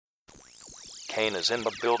Kane is in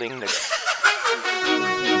the building.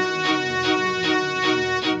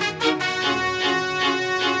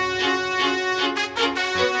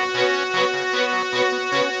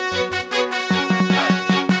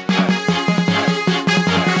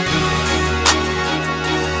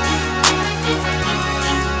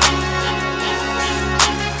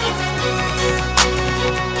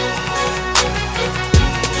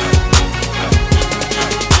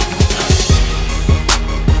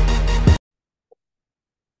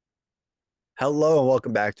 Hello and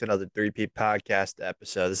welcome back to another 3P podcast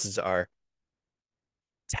episode. This is our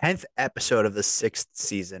 10th episode of the 6th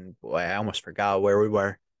season. Boy, I almost forgot where we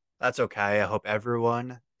were. That's okay. I hope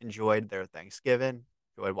everyone enjoyed their Thanksgiving,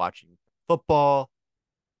 enjoyed watching football,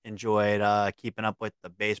 enjoyed keeping up with the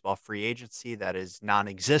baseball free agency that is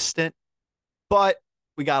non-existent. But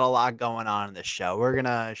we got a lot going on in this show. We're going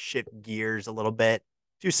to shift gears a little bit,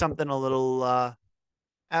 do something a little out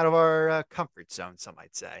of our comfort zone, some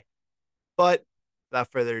might say. But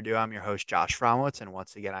without further ado, I'm your host, Josh Fromowitz, and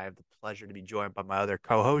once again, I have the pleasure to be joined by my other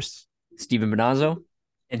co-hosts, Steven Bonazzo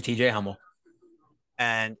and TJ Hummel.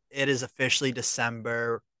 And it is officially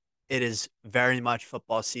December. It is very much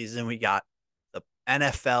football season. We got the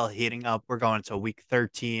NFL heating up. We're going to week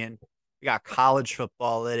 13. We got college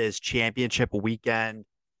football. It is championship weekend.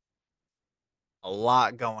 A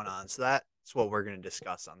lot going on. So that's what we're going to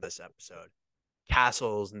discuss on this episode.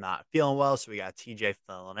 Castle's not feeling well, so we got TJ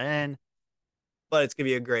filling in. But it's going to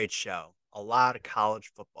be a great show. A lot of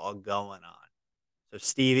college football going on. So,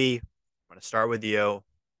 Stevie, I'm going to start with you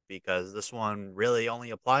because this one really only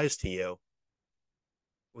applies to you.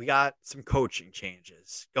 We got some coaching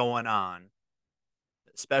changes going on,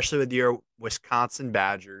 especially with your Wisconsin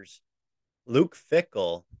Badgers. Luke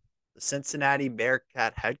Fickell, the Cincinnati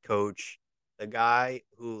Bearcat head coach, the guy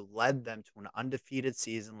who led them to an undefeated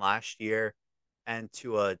season last year and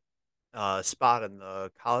to a spot in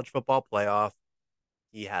the college football playoff.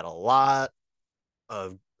 He had a lot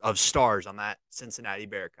of stars on that Cincinnati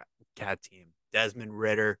Bearcat team. Desmond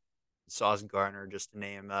Ridder, Sauce Gardner, just to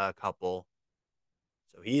name a couple.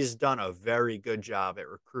 So he's done a very good job at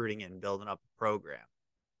recruiting and building up a program.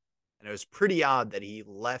 And it was pretty odd that he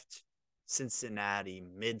left Cincinnati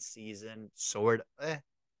mid-season,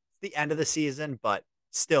 the end of the season, but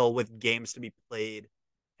still with games to be played,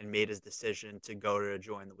 and made his decision to go to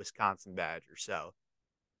join the Wisconsin Badgers. So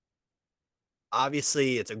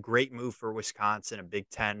obviously, it's a great move for Wisconsin, a Big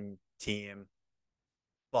Ten team.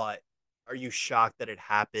 But are you shocked that it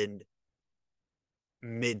happened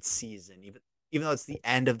mid-season, even though it's the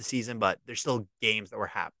end of the season, but there's still games that were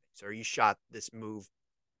happening? So are you shocked this move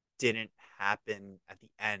didn't happen at the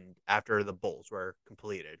end after the bowls were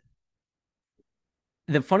completed?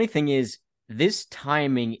 The funny thing is this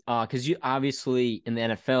timing, because you obviously in the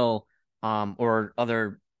NFL or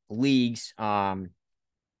other leagues,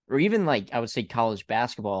 or even like I would say college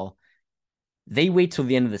basketball, they wait till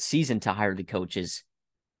the end of the season to hire the coaches.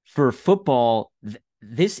 For football,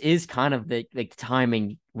 this is kind of the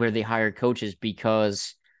timing where they hire coaches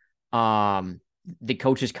because the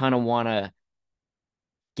coaches kind of want to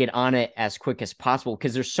get on it as quick as possible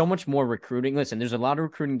because there's so much more recruiting. Listen, there's a lot of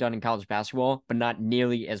recruiting done in college basketball, but not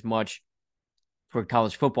nearly as much for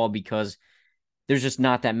college football because there's just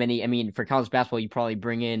not that many. I mean, for college basketball, you probably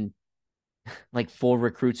bring in like 4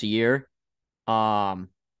 recruits a year. Football,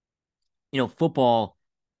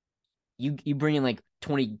 you bring in like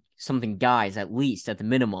 20 something guys at least at the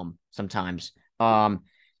minimum sometimes.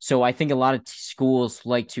 So I think a lot of schools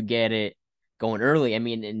like to get it going early. I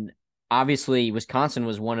mean, and obviously Wisconsin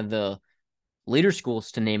was one of the later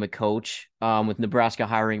schools to name a coach, with Nebraska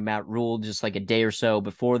hiring Matt Rule just like a day or so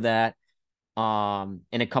before that. And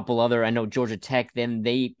a couple other, I know Georgia Tech, then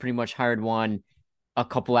they pretty much hired one a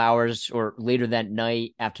couple hours or later that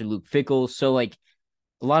night after Luke Fickell. So like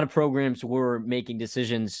a lot of programs were making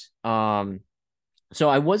decisions. So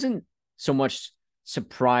I wasn't so much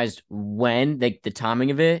surprised when the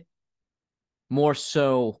timing of it, more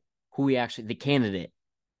so the candidate,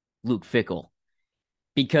 Luke Fickell,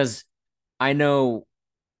 because I know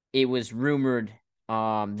it was rumored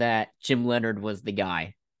that Jim Leonhard was the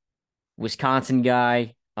guy, Wisconsin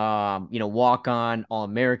guy, walk on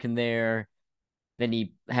All-American there. Then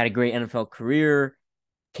he had a great NFL career,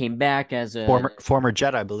 came back as a former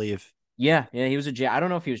Jet, I believe. Yeah, he was a Jet. I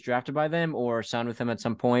don't know if he was drafted by them or signed with them at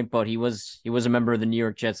some point, but he was a member of the New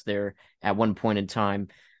York Jets there at one point in time.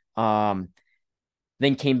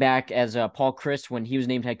 Then came back as Paul Chryst when he was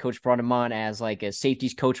named head coach, brought him on as like a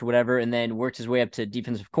safeties coach or whatever, and then worked his way up to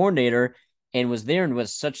defensive coordinator and was there and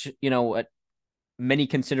was such, many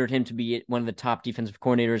considered him to be one of the top defensive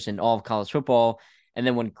coordinators in all of college football. And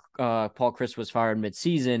then when Paul Chryst was fired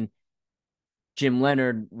mid-season, Jim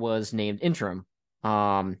Leonhard was named interim.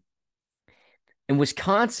 Um, in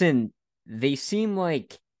Wisconsin, they seem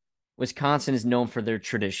like Wisconsin is known for their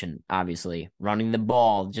tradition, obviously, running the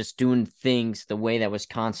ball, just doing things the way that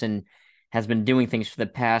Wisconsin has been doing things for the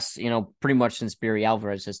past, pretty much since Barry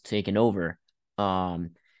Alvarez has taken over.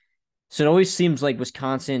 Um, so it always seems like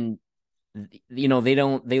Wisconsin, they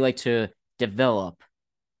like to develop,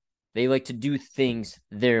 they like to do things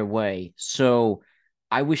their way. So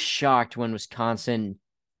I was shocked when Wisconsin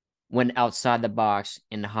went outside the box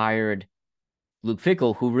and hired Luke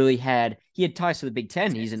Fickell, who really had ties to the Big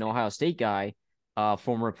Ten. He's an Ohio State guy,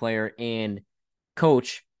 former player and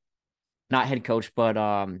coach, not head coach, but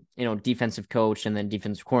defensive coach and then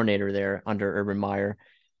defensive coordinator there under Urban Meyer.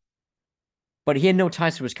 But he had no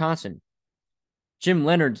ties to Wisconsin. Jim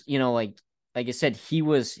Leonhard, like I said,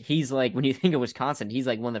 he's like, when you think of Wisconsin, he's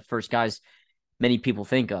like one of the first guys many people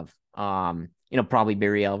think of. Probably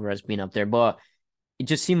Barry Alvarez being up there, but it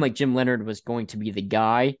just seemed like Jim Leonhard was going to be the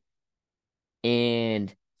guy.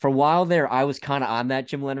 And for a while there, I was kind of on that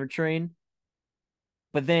Jim Leonhard train.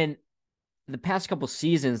 But then the past couple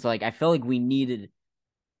seasons, like I felt like we needed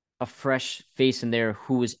a fresh face in there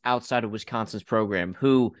who was outside of Wisconsin's program,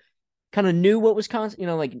 who kind of knew what Wisconsin,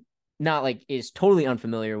 like not like is totally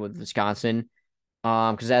unfamiliar with Wisconsin.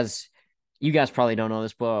 Because as you guys probably don't know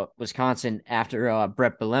this, but Wisconsin, after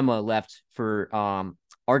Brett Bielema left for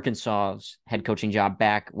Arkansas's head coaching job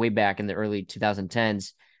way back in the early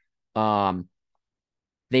 2010s,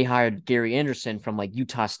 they hired Gary Anderson from like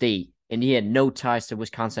Utah State, and he had no ties to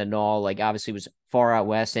Wisconsin at all. Like obviously was far out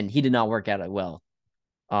west, and he did not work out well.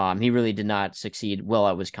 He really did not succeed well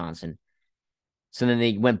at Wisconsin. So then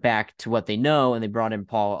they went back to what they know, and they brought in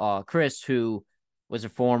Paul Chryst, who was a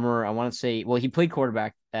former, I want to say, well, he played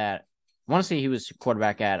quarterback at, I want to say he was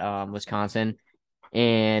quarterback at Wisconsin.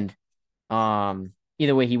 And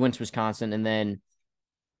either way, he went to Wisconsin, and then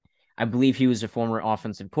I believe he was a former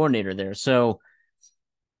offensive coordinator there. So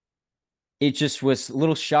it just was a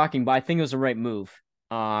little shocking, but I think it was the right move.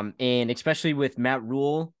 And especially with Matt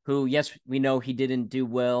Rule, who, yes, we know he didn't do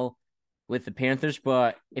well with the Panthers,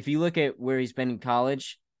 but if you look at where he's been in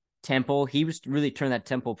college, Temple, he was really turned that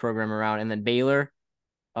Temple program around, and then Baylor,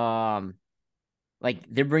 like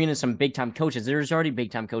they're bringing in some big time coaches. There's already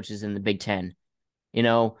big time coaches in the Big Ten,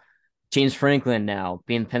 James Franklin now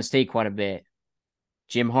being Penn State quite a bit,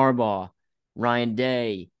 Jim Harbaugh, Ryan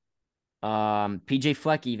Day, PJ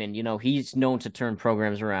Fleck, even, he's known to turn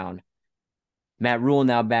programs around. Matt Rule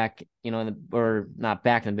now back, or not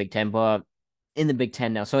back in the Big Ten, but in the Big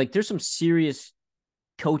Ten now. So like there's some serious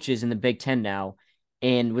coaches in the Big Ten now.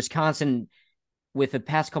 And Wisconsin, with the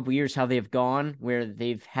past couple years, how they've gone, where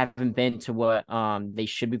they haven't been to what they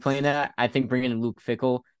should be playing at, I think bringing in Luke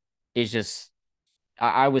Fickell is just,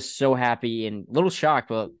 I was so happy and a little shocked,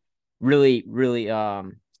 but really, really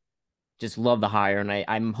just love the hire. And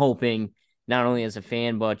I'm hoping not only as a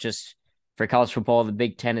fan, but just for college football, the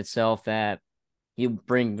Big Ten itself, that he'll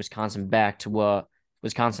bring Wisconsin back to what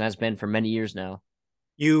Wisconsin has been for many years now.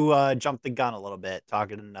 You jumped the gun a little bit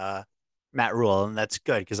talking Matt Rule, and that's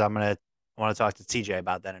good because I want to talk to TJ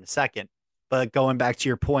about that in a second. But going back to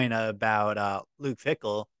your point about Luke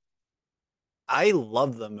Fickell, I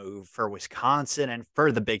love the move for Wisconsin and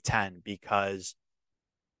for the Big Ten because,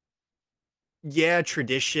 yeah,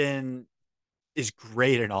 tradition is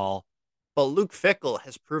great and all, but Luke Fickell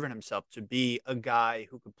has proven himself to be a guy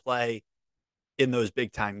who could play in those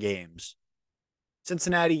big time games.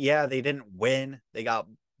 Cincinnati, yeah, they didn't win. They got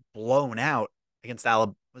blown out against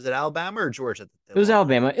Alabama. Was it Alabama or Georgia? It was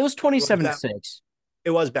Alabama. It was It was 27-6.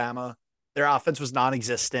 It was Bama. Their offense was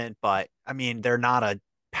non-existent, but I mean, they're not a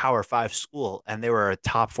Power Five school, and they were a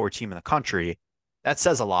top four team in the country. That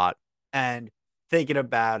says a lot. And thinking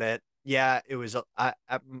about it, yeah, it was. I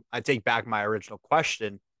take back my original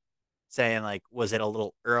question, saying like, was it a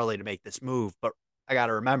little early to make this move? But I got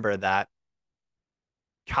to remember that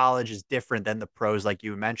college is different than the pros, like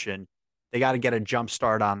you mentioned. They got to get a jump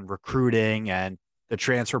start on recruiting and the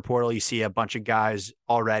transfer portal. You see a bunch of guys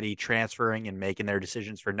already transferring and making their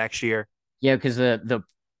decisions for next year. Yeah, because the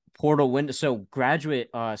portal window, so graduate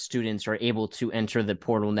students are able to enter the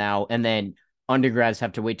portal now, and then undergrads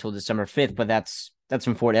have to wait till December 5th. But that's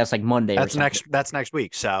important. That's like Monday. That's next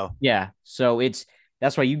week. So yeah, so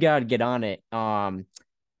that's why you got to get on it.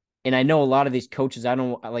 And I know a lot of these coaches. I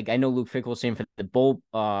know Luke Fickell was saying for the bowl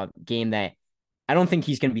game that I don't think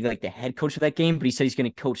he's going to be like the head coach of that game, but he said he's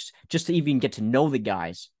going to coach just to even get to know the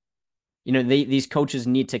guys. These coaches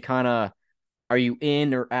need to kind of, are you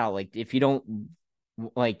in or out? Like if you don't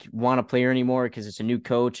like want to play anymore because it's a new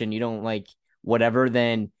coach and you don't like whatever,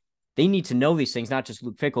 then they need to know these things, not just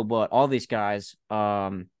Luke Fickell, but all these guys.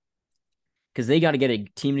 because they got to get a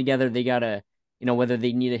team together. They got to, whether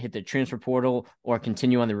they need to hit the transfer portal or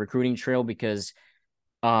continue on the recruiting trail because,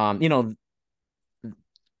 um, you know,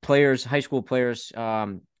 players, high school players,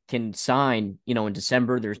 can sign, in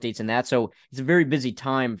December. There's dates in that. So it's a very busy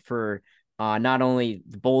time for not only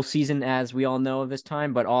the bowl season, as we all know this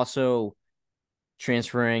time, but also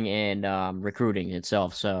transferring and recruiting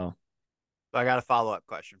itself. So I got a follow-up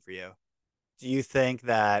question for you. Do you think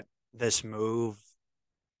that this move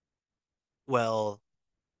will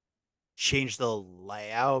change the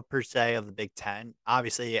layout per se of the Big Ten?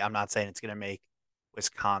 Obviously, I'm not saying it's going to make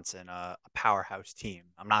Wisconsin a powerhouse team.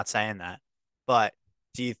 I'm not saying that. But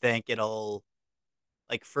do you think it'll,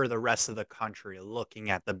 like, for the rest of the country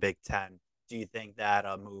looking at the Big Ten, do you think that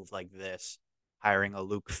a move like this, hiring a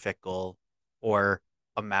Luke Fickle or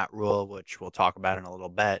a Matt Rule, which we'll talk about in a little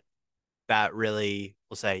bit, that really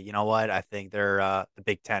will say, you know what, I think the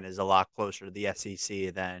Big Ten is a lot closer to the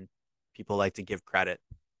SEC than people like to give credit.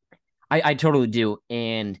 I totally do.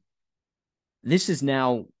 And this is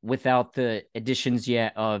now without the additions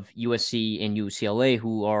yet of USC and UCLA,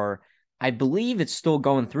 who are, I believe it's still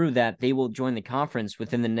going through that they will join the conference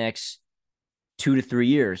within the next 2 to 3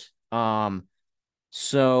 years.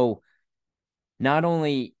 So not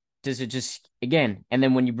only does it just again, and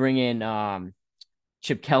then when you bring in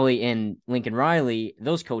Chip Kelly and Lincoln Riley,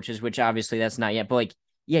 those coaches, which obviously that's not yet, but like,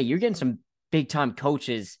 yeah, you're getting some big time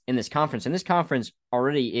coaches in this conference, and this conference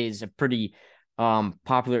already is a pretty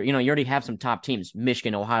popular. You already have some top teams: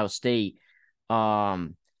 Michigan, Ohio State,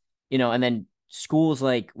 um, and then schools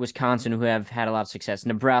like Wisconsin who have had a lot of success.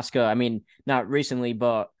 Nebraska, I mean, not recently,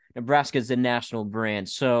 but Nebraska is the national brand,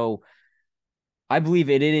 so I believe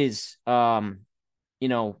it is.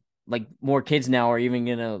 Like more kids now are even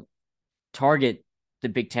gonna target the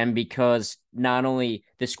Big Ten because not only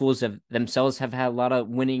the schools have themselves have had a lot of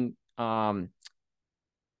winning programs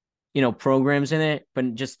in it,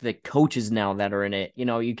 but just the coaches now that are in it.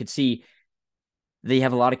 You could see they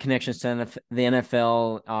have a lot of connections to the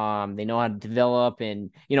NFL. They know how to develop,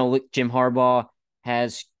 and look, Jim Harbaugh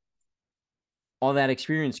has all that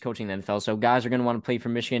experience coaching the NFL. So guys are going to want to play for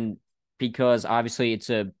Michigan because obviously it's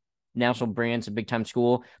a national brand, it's a big time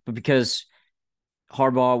school, but because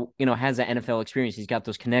Harbaugh, has that NFL experience. He's got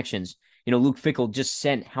those connections. Luke Fickle just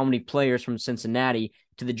sent how many players from Cincinnati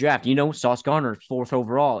to the draft? Sauce Gardner, fourth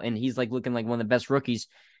overall, and he's like looking like one of the best rookies.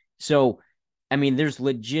 So, I mean, there's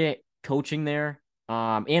legit coaching there.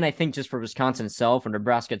 And I think just for Wisconsin itself or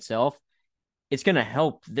Nebraska itself, it's going to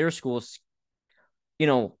help their schools,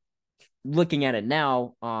 looking at it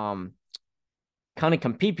now, kind of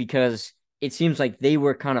compete because it seems like they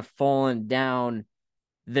were kind of falling down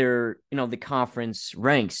their the conference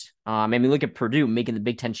ranks. I mean, look at Purdue making the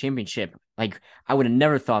Big Ten championship. Like I would have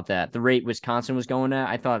never thought that the rate Wisconsin was going at.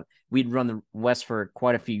 I thought we'd run the West for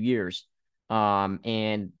quite a few years,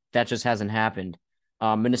 and that just hasn't happened.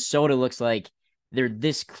 Minnesota looks like they're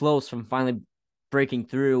this close from finally breaking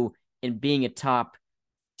through and being a top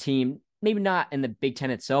team. Maybe not in the Big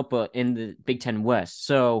Ten itself, but in the Big Ten West.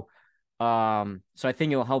 So I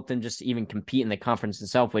think it'll help them just even compete in the conference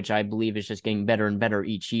itself, which I believe is just getting better and better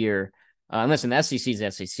each year. And listen, the SEC is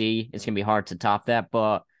the SEC. It's going to be hard to top that,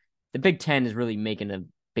 but the Big Ten is really making a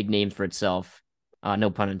big name for itself.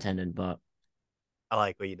 No pun intended, but I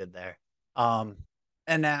like what you did there. And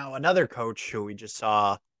now another coach who we just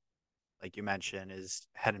saw, like you mentioned, is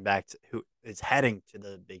who is heading to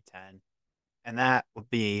the Big Ten, and that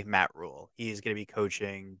would be Matt Rule. He's going to be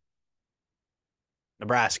coaching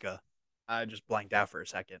Nebraska. I just blanked out for a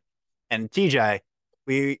second. And TJ,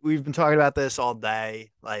 we've been talking about this all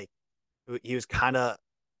day. Like he was kind of,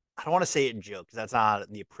 I don't want to say it in joke because that's not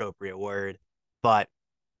the appropriate word, but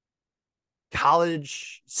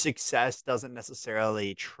college success doesn't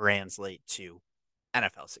necessarily translate to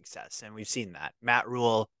NFL success, and we've seen that. Matt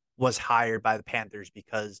Rule was hired by the Panthers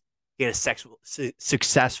because he had a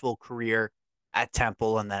successful career at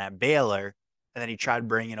Temple and then at Baylor, and then he tried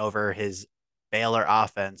bringing over his Baylor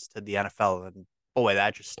offense to the NFL, and boy,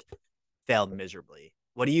 that just failed miserably.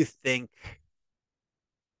 What do you think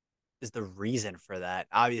is the reason for that?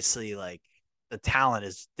 Obviously, like the talent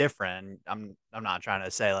is different. I'm not trying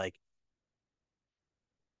to say like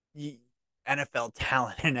NFL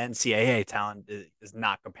talent and NCAA talent is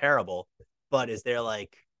not comparable, but is there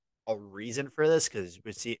like a reason for this? Because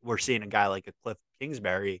we're seeing a guy like a Cliff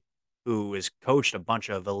Kingsbury who has coached a bunch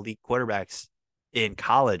of elite quarterbacks in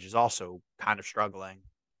college is also kind of struggling.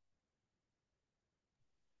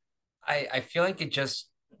 I feel like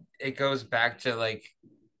it goes back to like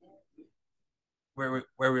where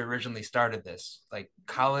we originally started this, like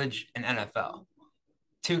college and NFL,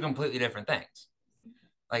 two completely different things.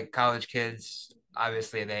 Like college kids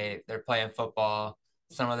obviously they're playing football.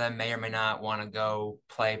 Some of them may or may not want to go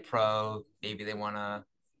play pro. Maybe they want to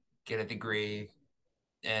get a degree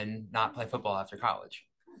and not play football after college.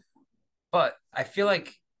 But I feel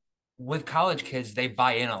like with college kids, they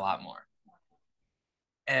buy in a lot more.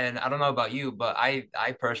 And I don't know about you, but I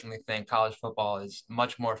personally think college football is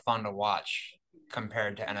much more fun to watch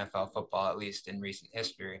compared to NFL football, at least in recent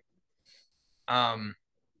history. Um,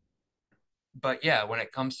 but yeah, when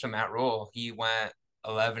it comes to Matt Rule, he went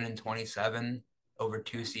 11-27 over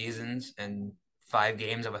 2 seasons and 5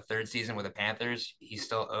 games of a third season with the Panthers. He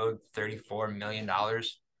still owed $34 million.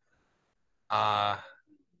 Uh,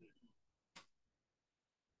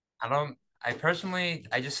 I don't. I personally,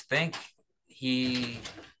 I just think he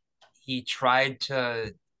he tried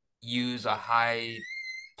to use a high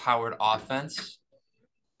powered offense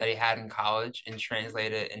that he had in college and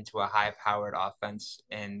translate it into a high powered offense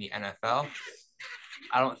in the NFL.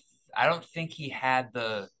 I don't I don't think he had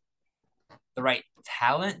the right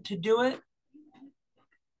talent to do it,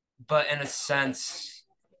 but in a sense,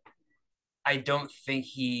 I don't think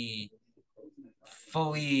he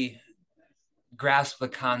fully grasped the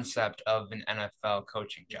concept of an NFL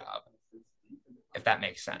coaching job, if that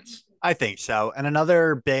makes sense. I think so. And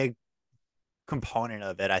another big component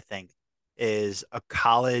of it, I think, is a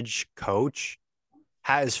college coach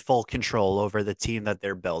has full control over the team that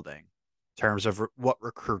they're building in terms of what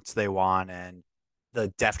recruits they want and the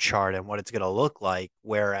depth chart and what it's going to look like.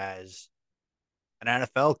 Whereas an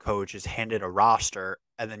NFL coach is handed a roster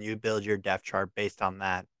and then you build your depth chart based on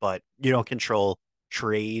that, but you don't control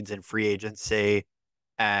trades and free agency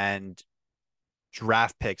and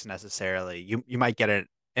draft picks necessarily. You might get an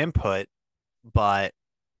input, but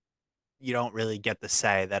you don't really get the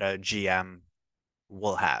say that a GM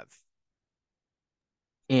will have.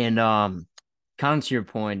 And kind of to your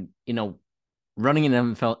point, running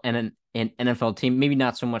an NFL and an NFL team, maybe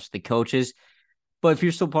not so much the coaches, but if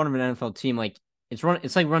you're still part of an NFL team, like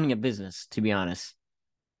it's like running a business, to be honest.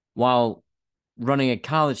 While running a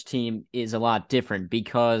college team is a lot different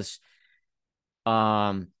because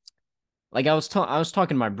like I was talking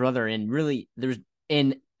to my brother, and really there's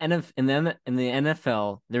in the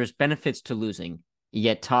NFL there's benefits to losing. You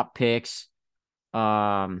get top picks,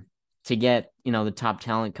 to get the top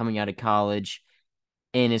talent coming out of college,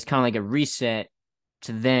 and it's kind of like a reset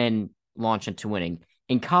to then launch into winning.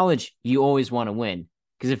 In college, you always want to win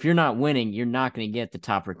because if you're not winning, you're not going to get the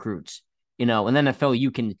top recruits. In the NFL,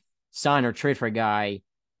 you can sign or trade for a guy.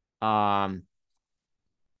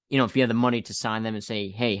 If you have the money to sign them and say,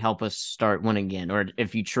 "Hey, help us start winning again," or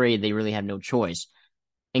if you trade, they really have no choice.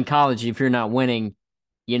 In college, if you're not winning,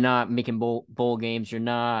 you're not making bowl games. You're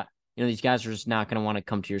not, these guys are just not going to want to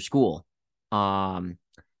come to your school. Um,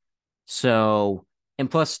 so, and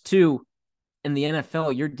plus two, in the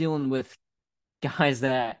NFL, you're dealing with guys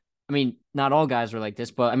that, I mean, not all guys are like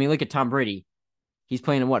this, but I mean, look at Tom Brady. He's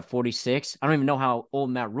playing in what, 46? I don't even know how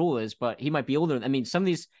old Matt Rule is, but he might be older. I mean, some of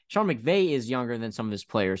these, Sean McVay is younger than some of his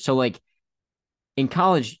players. So, like, in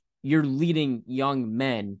college, you're leading young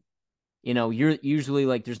men. You're usually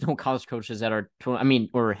like, there's no college coaches that are,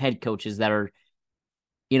 or head coaches that are,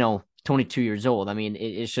 22 years old. I mean,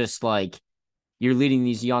 it's just like you're leading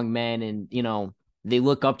these young men and, they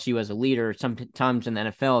look up to you as a leader. Sometimes in the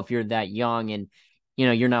NFL, if you're that young and,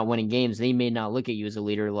 you're not winning games, they may not look at you as a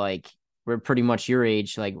leader. Like, we're pretty much your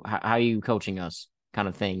age. Like, how are you coaching us kind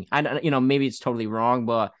of thing? Maybe it's totally wrong,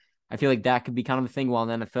 but I feel like that could be kind of a thing while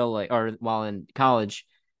in the NFL, or while in college,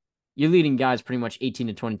 you're leading guys pretty much 18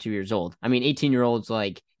 to 22 years old. I mean, 18-year-olds,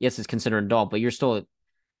 like, yes, it's considered adult, but you're still,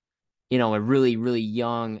 a really, really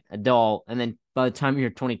young adult. And then by the time you're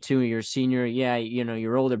 22, you're a senior. Yeah,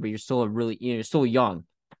 you're older, but you're still you're still young.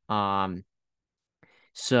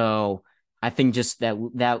 So I think just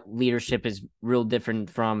that leadership is real different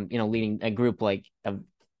from, leading a group like of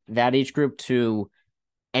that age group to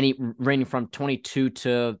any ranging from 22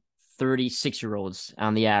 to 36-year-olds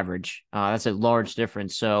on the average. That's a large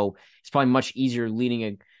difference. So it's probably much easier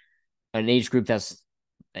leading an age group that's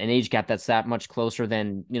an age gap that's that much closer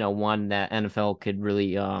than, one that NFL could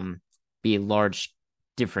really be a large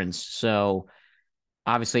difference. So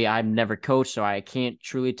obviously I've never coached, so I can't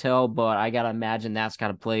truly tell, but I gotta imagine that's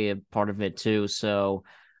gotta play a part of it too. So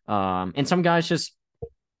and some guys just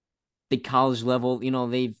the college level,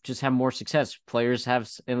 they've just have more success. Players have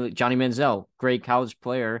Johnny Manziel, great college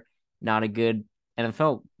player, not a good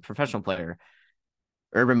NFL professional player.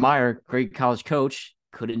 Urban Meyer, great college coach,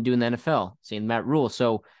 couldn't do in the NFL. Same Matt Rule.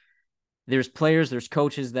 So there's players, there's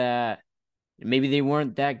coaches that maybe they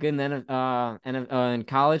weren't that good in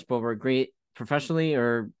college, but were great professionally,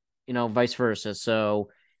 or vice versa. So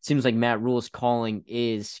seems like Matt Rule's calling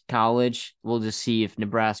is college. We'll just see if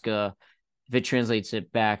Nebraska, if it translates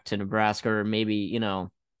it back to Nebraska, or maybe,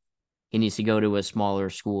 he needs to go to a smaller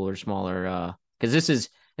school or smaller, because this is,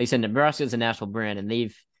 like I said, Nebraska is a national brand, and they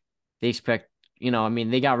expect,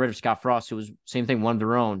 they got rid of Scott Frost, who was same thing, one of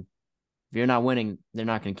their own. If you're not winning, they're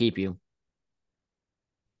not going to keep you.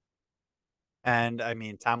 And I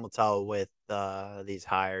mean, time will tell with these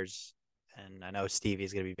hires. And I know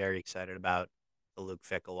Stevie's going to be very excited about the Luke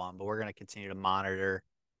Fickell one, but we're going to continue to monitor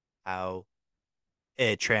how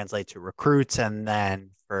it translates to recruits and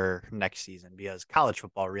then for next season, because college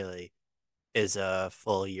football really is a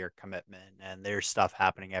full year commitment and there's stuff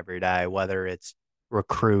happening every day, whether it's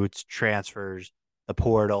recruits, transfers, the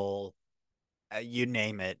portal, you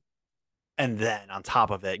name it. And then on top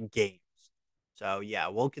of it, games. So yeah,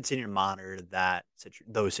 we'll continue to monitor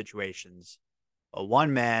those situations. But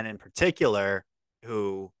one man in particular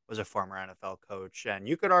who was a former NFL coach, and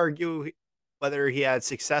you could argue whether he had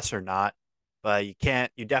success or not, but you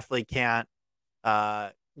definitely can't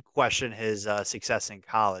question his success in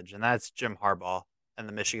college, and that's Jim Harbaugh and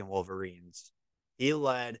the Michigan Wolverines. He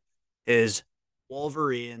led his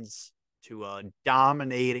Wolverines to a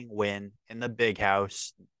dominating win in the Big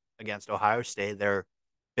House against Ohio State, their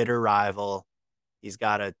bitter rival. He's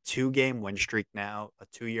got a 2-game win streak now, a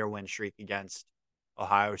 2-year win streak against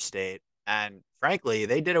Ohio State. And frankly,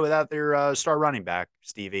 they did it without their star running back,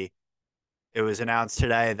 Stevie. It was announced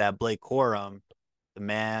today that Blake Corum, the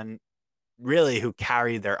man really who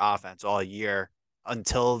carried their offense all year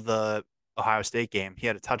until the Ohio State game, he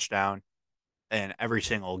had a touchdown in every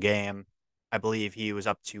single game. I believe he was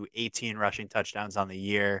up to 18 rushing touchdowns on the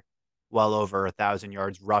year, well over 1,000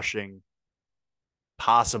 yards rushing,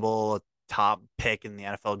 possible top pick in the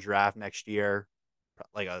NFL draft next year,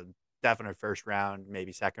 like a definite first round,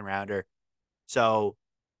 maybe second rounder. So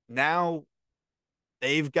now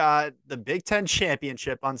they've got the Big Ten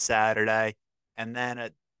championship on Saturday, and then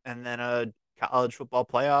a college football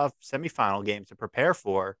playoff semifinal game to prepare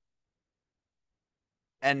for.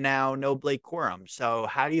 And now no Blake Corum. So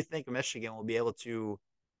how do you think Michigan will be able to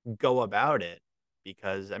go about it?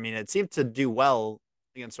 Because I mean, it seemed to do well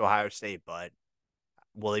against Ohio State, but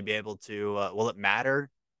will they be able to? Will it matter?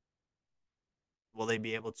 Will they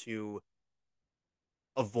be able to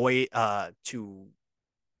avoid to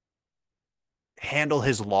handle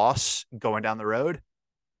his loss going down the road?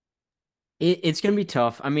 It's going to be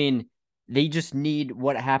tough. I mean, they just need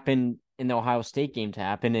what happened in the Ohio State game to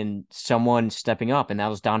happen and someone stepping up, and that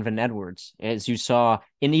was Donovan Edwards. As you saw,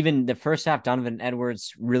 in even the first half, Donovan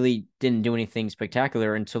Edwards really didn't do anything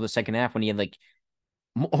spectacular until the second half when he had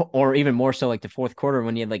or even more so like the fourth quarter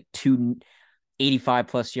when he had like 2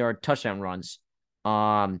 85+ yard touchdown runs.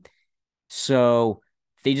 So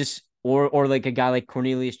they just or like a guy like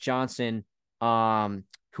Cornelius Johnson,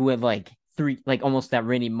 who had like almost that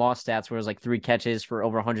Randy Moss stats where it was like 3 catches for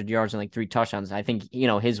over 100 yards and like 3 touchdowns. I think,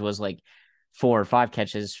 his was like 4 or 5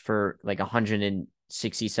 catches for like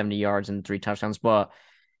 160, 70 yards and 3 touchdowns, but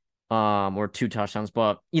or 2 touchdowns.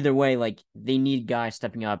 But either way, like they need guys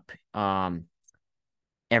stepping up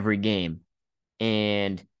every game.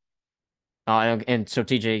 And so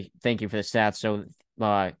TJ, thank you for the stats. So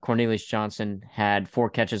Cornelius Johnson had 4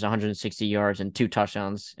 catches, 160 yards, and 2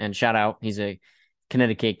 touchdowns. And shout out, he's a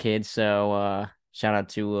Connecticut kid, so shout out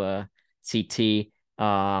to CT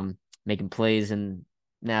making plays in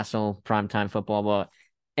national primetime football. But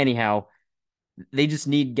anyhow, they just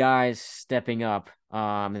need guys stepping up,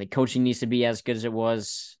 and the coaching needs to be as good as it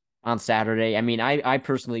was on Saturday. I mean, I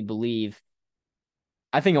personally believe.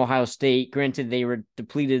 I think Ohio State, granted, they were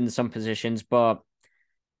depleted in some positions, but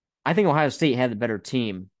I think Ohio State had the better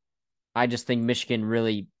team. I just think Michigan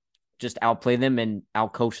really just outplayed them and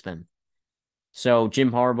outcoached them. So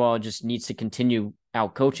Jim Harbaugh just needs to continue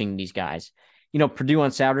outcoaching these guys. Purdue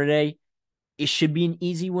on Saturday, it should be an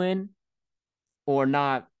easy win or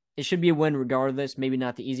not. It should be a win regardless, maybe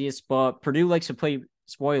not the easiest, but Purdue likes to play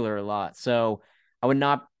spoiler a lot. So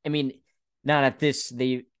not at this,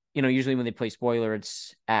 usually when they play spoiler,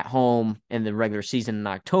 it's at home in the regular season in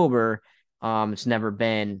October. It's never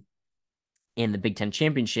been in the Big Ten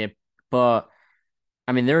championship, but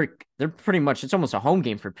I mean, they're pretty much, it's almost a home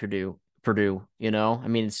game for Purdue. I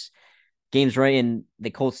mean, it's games right in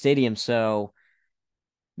the Colt Stadium. So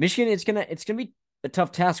Michigan, it's gonna be a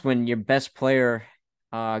tough task when your best player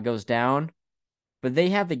goes down, but they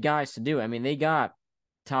have the guys to do it. I mean, they got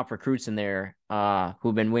top recruits in there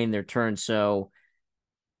who've been waiting their turn. So,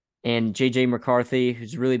 and JJ McCarthy,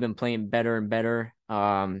 who's really been playing better and better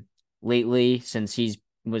lately since he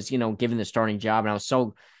was, given the starting job.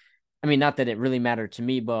 And not that it really mattered to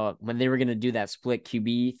me, but when they were going to do that split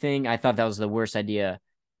QB thing, I thought that was the worst idea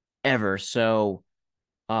ever. So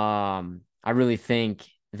I really think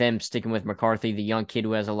them sticking with McCarthy, the young kid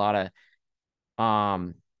who has a lot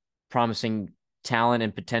of promising talent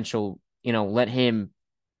and potential, let him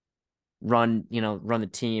run the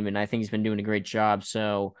team. And I think he's been doing a great job.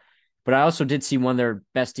 So, but I also did see one of their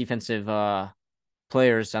best defensive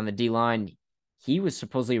players on the D line. He was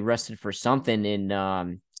supposedly arrested for something,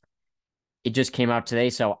 and it just came out today.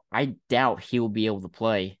 So I doubt he will be able to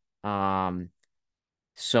play.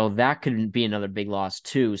 So that could be another big loss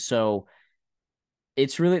too. So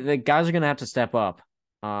it's really the guys are going to have to step up,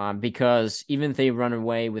 because even if they run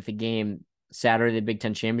away with the game Saturday, the Big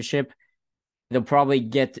Ten championship, they'll probably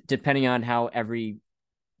get, depending on how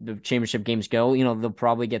the championship games go, they'll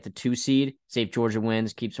probably get the 2 seed. Say if Georgia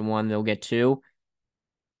wins, keeps them 1, they'll get 2.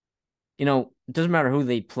 It doesn't matter who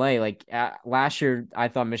they play. Like last year, I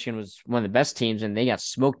thought Michigan was one of the best teams, and they got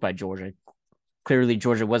smoked by Georgia. Clearly,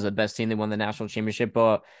 Georgia was the best team. They won the national championship,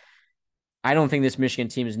 but I don't think this Michigan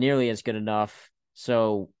team is nearly as good enough.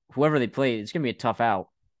 So whoever they play, it's going to be a tough out.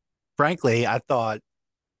 Frankly, I thought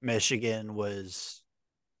Michigan was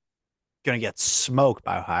going to get smoked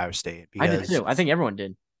by Ohio State I did because too. I think everyone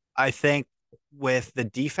did. I think with the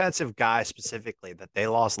defensive guy specifically that they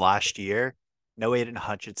lost last year, no Aiden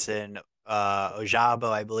Hutchinson, Ojabo,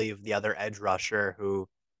 I believe the other edge rusher who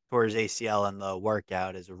tore his ACL in the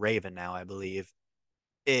workout is a Raven now, I believe.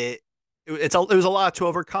 It was a lot to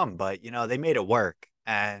overcome, but they made it work.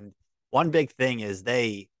 And one big thing is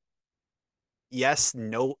they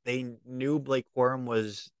knew Blake Corum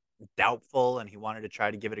was doubtful and he wanted to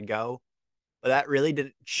try to give it a go, but that really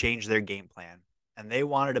didn't change their game plan. And they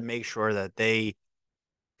wanted to make sure that they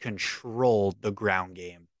controlled the ground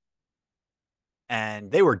game.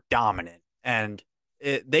 And they were dominant. And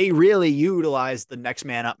they really utilized the next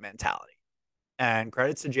man up mentality. And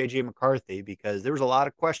credits to JJ McCarthy because there was a lot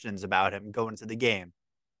of questions about him going into the game.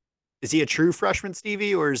 Is he a true freshman,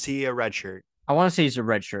 Stevie, or is he a redshirt? I want to say he's a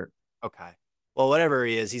redshirt. Okay. Well, whatever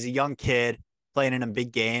he is, he's a young kid playing in a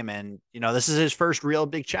big game. And, this is his first real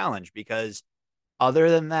big challenge because other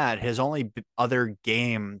than that, his only other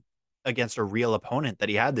game against a real opponent that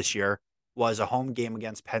he had this year was a home game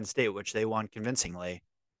against Penn State, which they won convincingly.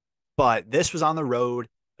 But this was on the road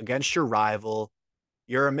against your rival.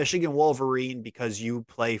 You're a Michigan Wolverine because you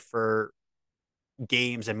play for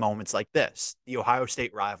games and moments like this, the Ohio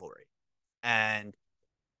State rivalry. And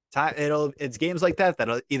it's games like that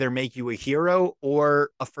that'll either make you a hero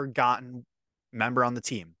or a forgotten member on the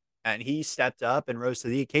team. And he stepped up and rose to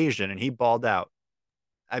the occasion and he balled out.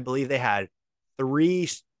 I believe they had 3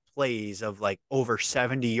 plays of like over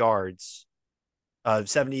 70 yards,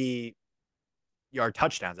 70-yard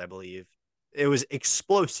touchdowns, I believe. It was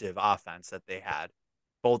explosive offense that they had,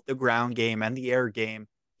 both the ground game and the air game.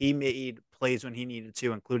 He made plays when he needed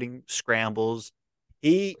to, including scrambles.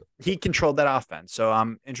 He controlled that offense. So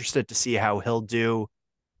I'm interested to see how he'll do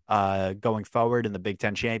going forward in the Big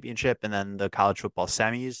Ten championship and then the college football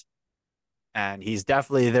semis. And he's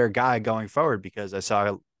definitely their guy going forward because I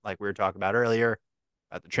saw, like we were talking about earlier,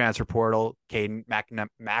 at the transfer portal, Caden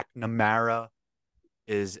McNamara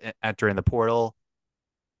is entering the portal.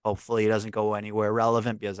 Hopefully he doesn't go anywhere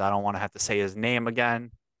relevant because I don't want to have to say his name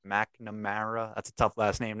again. McNamara. That's a tough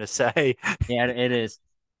last name to say. Yeah, it is.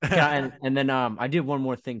 Yeah, and then I did one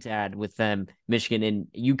more thing to add with them, Michigan, and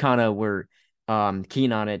you kind of were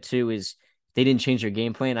keen on it too, is they didn't change their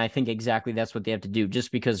game plan. I think exactly that's what they have to do.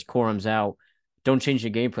 Just because Corum's out, don't change the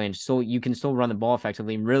game plan. So you can still run the ball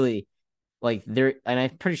effectively. And really, like and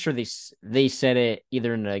I'm pretty sure they said it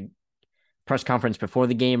either in a press conference before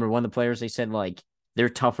the game or one of the players, they said like they're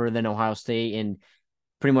tougher than Ohio State and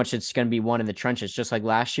pretty much it's going to be one in the trenches, just like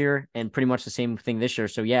last year, and pretty much the same thing this year.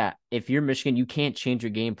 So, yeah, if you're Michigan, you can't change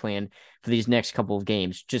your game plan for these next couple of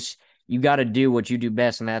games. Just you got to do what you do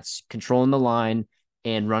best, and that's controlling the line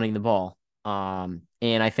and running the ball. And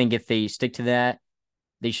I think if they stick to that,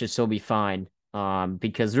 they should still be fine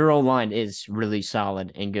because their O-line is really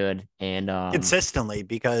solid and good. And consistently,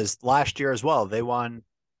 because last year as well, they won,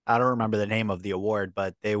 I don't remember the name of the award,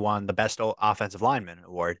 but they won the best offensive lineman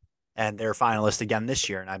award. And they're finalists again this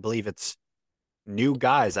year. And I believe it's new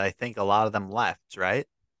guys. I think a lot of them left, right?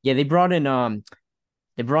 Yeah, they brought in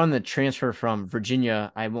the transfer from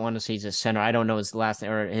Virginia. I want to say he's a center. I don't know his last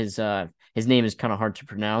name or his name is kind of hard to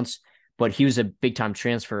pronounce, but he was a big time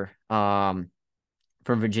transfer from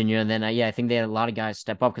Virginia. And then I think they had a lot of guys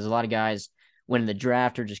step up because a lot of guys went in the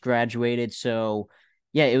draft or just graduated. So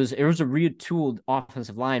yeah, it was a retooled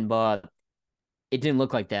offensive line, but it didn't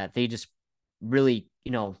look like that. They just really,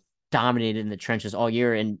 dominated in the trenches all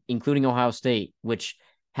year, and including Ohio State, which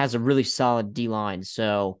has a really solid D line.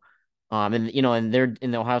 So, and they're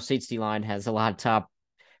in the Ohio State's D line has a lot of top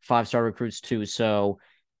 5-star recruits too. So,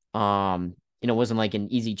 it wasn't like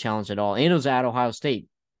an easy challenge at all. And it was at Ohio State.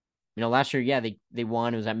 Last year, yeah, they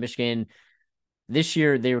won. It was at Michigan. This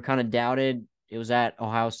year, they were kind of doubted. It was at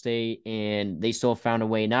Ohio State, and they still found a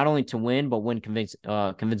way not only to win, but win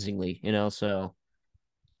convincingly. So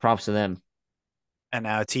props to them. And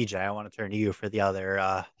now, TJ, I want to turn to you for the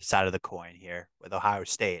other side of the coin here with Ohio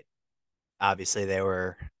State. Obviously, they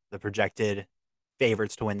were the projected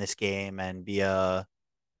favorites to win this game and be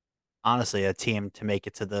honestly a team to make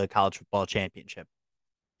it to the college football championship.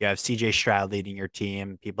 You have CJ Stroud leading your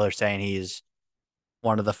team. People are saying he's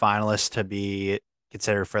one of the finalists to be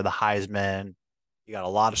considered for the Heisman. You got a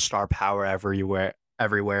lot of star power everywhere,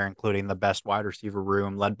 including the best wide receiver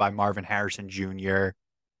room led by Marvin Harrison Jr.,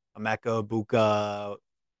 Emeka Buka,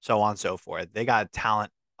 so on and so forth. They got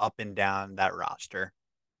talent up and down that roster.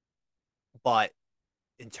 But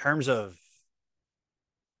in terms of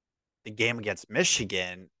the game against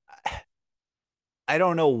Michigan, I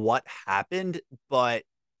don't know what happened, but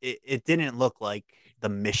it didn't look like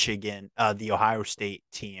the Ohio State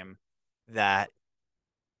team that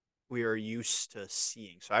we are used to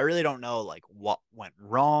seeing. So I really don't know like what went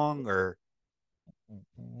wrong or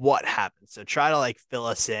what happened. So try to like fill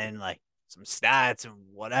us in like some stats and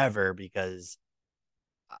whatever, because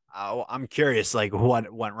I'm curious like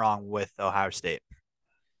what went wrong with Ohio State.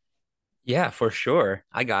 Yeah, for sure.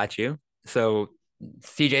 I got you. So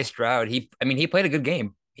CJ Stroud, he played a good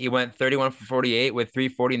game. He went 31 for 48 with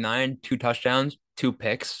 349, 2 touchdowns, 2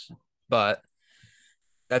 picks, but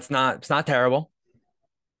it's not terrible.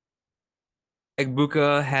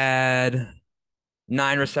 Egbuka had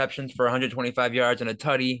 9 receptions for 125 yards and a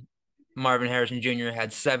tutty. Marvin Harrison Jr.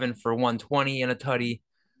 had 7 for 120 and a tutty.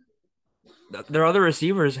 Their other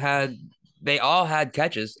receivers they all had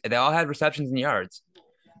catches. They all had receptions and yards.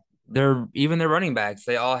 Even their running backs,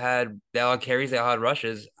 they all had carries, they all had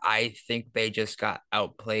rushes. I think they just got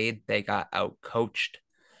outplayed. They got outcoached.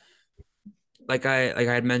 Like I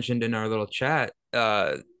had mentioned in our little chat,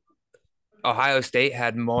 Ohio State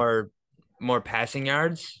had more passing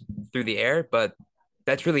yards through the air, but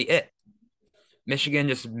that's really it. Michigan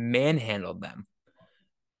just manhandled them.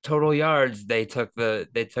 Total yards, they took the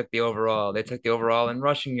overall. They took the overall in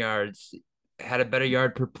rushing yards, had a better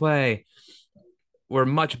yard per play. Were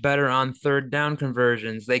much better on third down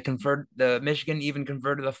conversions. The Michigan even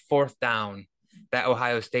converted the fourth down that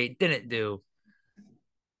Ohio State didn't do.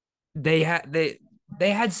 They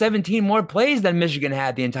had 17 more plays than Michigan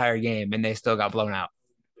had the entire game, and they still got blown out.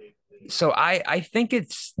 So I think I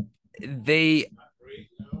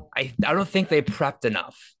don't think they prepped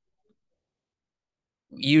enough.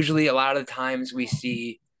 Usually, a lot of the times we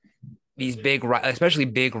see these especially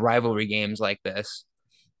big rivalry games like this,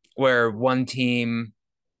 where one team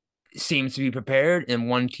seems to be prepared and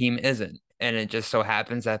one team isn't, and it just so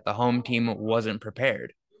happens that the home team wasn't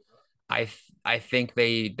prepared. I think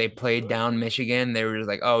they played down Michigan. They were just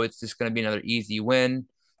like, oh, it's just going to be another easy win.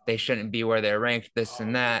 They shouldn't be where they're ranked, this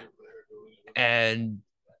and that. And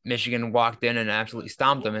Michigan walked in and absolutely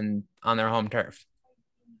stomped them on their home turf.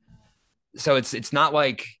 So it's not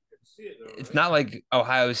like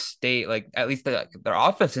Ohio State, like at least their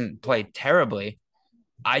offense didn't play terribly.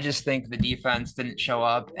 I just think the defense didn't show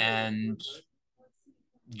up, and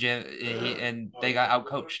they got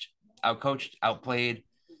outplayed,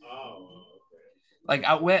 like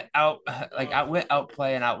outplay,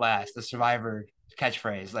 and outlast, the Survivor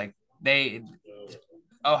catchphrase. Like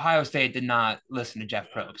Ohio State did not listen to Jeff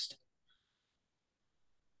Probst.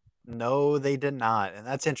 No, they did not. And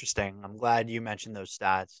that's interesting. I'm glad you mentioned those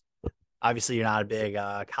stats. Obviously, you're not a big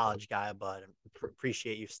college guy, but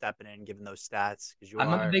appreciate you stepping in and giving those stats because I'm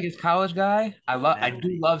not the biggest college guy. I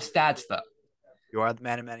do love stats though. You are the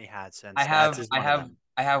man of many hats, and I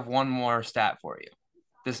have one more stat for you.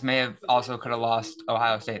 This may have also could have lost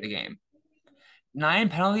Ohio State the game. 9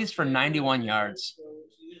 penalties for 91 yards.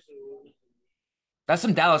 That's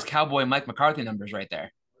some Dallas Cowboy Mike McCarthy numbers right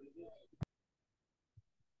there.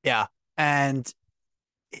 Yeah, and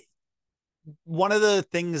one of the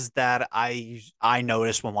things that I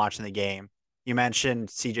noticed when watching the game, you mentioned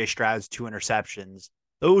CJ Stroud's 2 interceptions.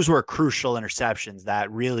 Those were crucial interceptions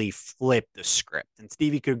that really flipped the script. And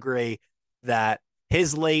Stevie could agree that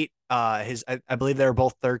his late, I believe they were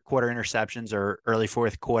both third quarter interceptions or early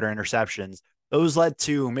fourth quarter interceptions. Those led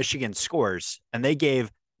to Michigan scores, and they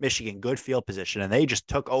gave Michigan good field position, and they just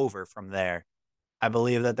took over from there. I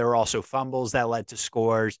believe that there were also fumbles that led to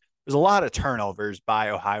scores. There's a lot of turnovers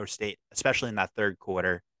by Ohio State, especially in that third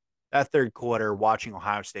quarter. That third quarter, watching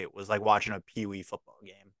Ohio State was like watching a Pee Wee football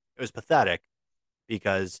game. It was pathetic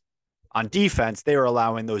because on defense, they were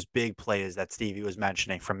allowing those big plays that Stevie was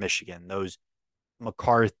mentioning from Michigan, those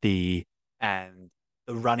McCarthy and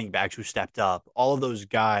the running backs who stepped up, all of those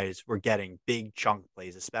guys were getting big chunk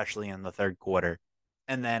plays, especially in the third quarter.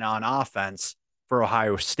 And then on offense for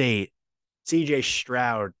Ohio State, CJ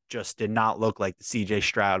Stroud just did not look like the CJ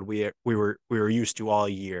Stroud we were used to all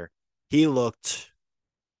year. He looked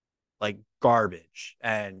like garbage.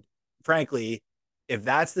 And frankly, if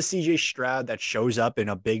that's the CJ Stroud that shows up in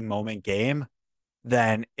a big moment game,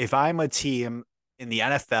 then if I'm a team in the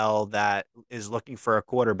NFL that is looking for a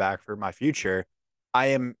quarterback for my future, I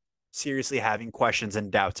am seriously having questions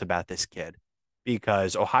and doubts about this kid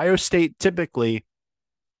because Ohio State typically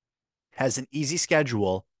has an easy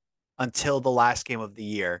schedule until the last game of the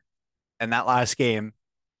year. And that last game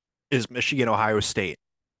is Michigan, Ohio State.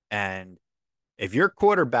 And if your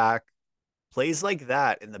quarterback plays like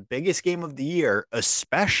that in the biggest game of the year,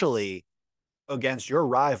 especially against your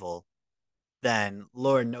rival, then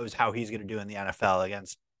Lord knows how he's going to do in the NFL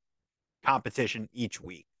against competition each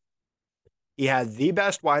week. He had the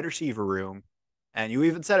best wide receiver room, and you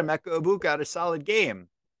even said Emeka Egbuka had a solid game.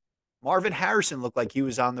 Marvin Harrison looked like he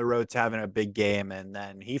was on the road to having a big game, and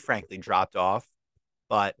then he frankly dropped off.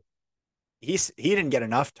 But he didn't get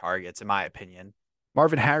enough targets, in my opinion.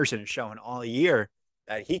 Marvin Harrison has shown all year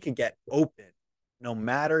that he could get open, no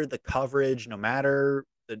matter the coverage, no matter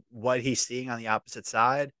what he's seeing on the opposite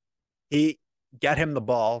side. He get him the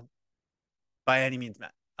ball by any means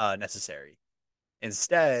necessary.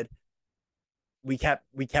 Instead, we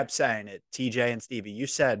kept saying it. TJ and Stevie, you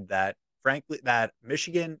said that frankly that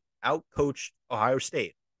Michigan outcoached Ohio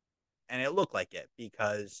State, and it looked like it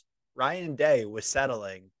because Ryan Day was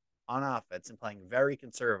settling on offense and playing very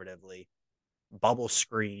conservatively, bubble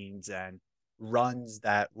screens and runs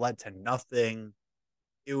that led to nothing.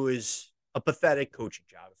 It was a pathetic coaching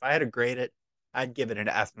job. If I had to grade it, I'd give it an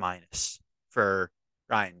F- for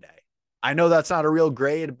Ryan Day. I know that's not a real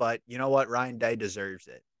grade, but you know what? Ryan Day deserves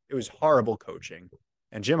it. It was horrible coaching.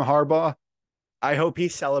 And Jim Harbaugh, I hope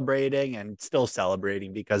he's celebrating and still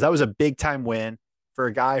celebrating because that was a big time win for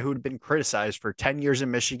a guy who'd been criticized for 10 years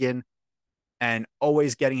in Michigan and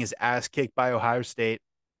always getting his ass kicked by Ohio State.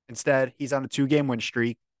 Instead, he's on a 2-game win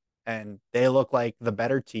streak and they look like the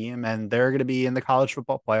better team and they're going to be in the college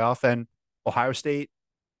football playoff and Ohio State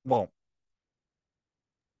won't.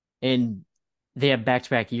 And they have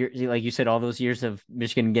back-to-back years, like you said, all those years of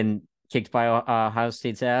Michigan getting kicked by Ohio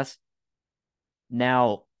State's ass.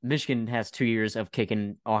 Now Michigan has 2 years of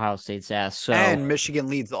kicking Ohio State's ass. So and Michigan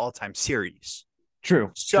leads the all-time series.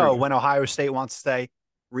 True. So when Ohio State wants to say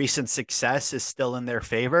recent success is still in their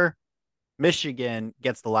favor, Michigan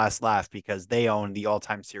gets the last laugh because they own the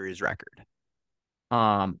all-time series record.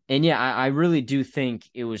 And yeah, I really do think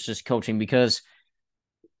it was just coaching because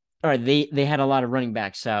all right, they had a lot of running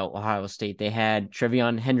backs out, Ohio State. They had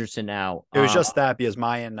Trevion Henderson out. It was just that because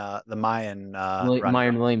Mayan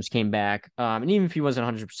Williams came back. And even if he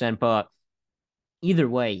wasn't 100%, but either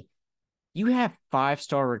way, you have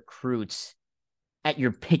 5-star recruits at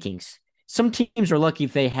your pickings. Some teams are lucky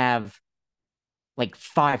if they have like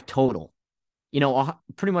 5 total. You know,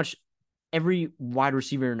 pretty much every wide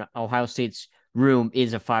receiver in Ohio State's room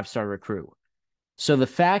is a 5-star recruit. So the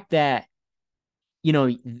fact that, you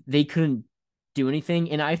know, they couldn't do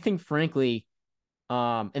anything. And I think, frankly,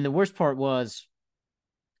 and the worst part was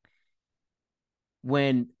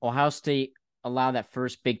when Ohio State allowed that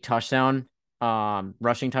first big touchdown,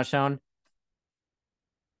 rushing touchdown,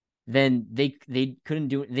 then they couldn't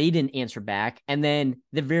do it. They didn't answer back. And then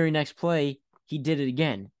the very next play, he did it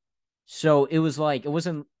again. So it was like, it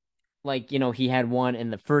wasn't like, you know, he had one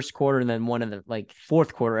in the first quarter and then one in the like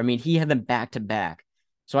fourth quarter. I mean, he had them back to back.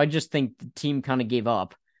 So I just think the team kind of gave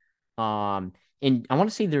up. And I want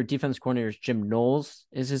to say their defense coordinator is Jim Knowles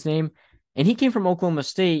is his name. And he came from Oklahoma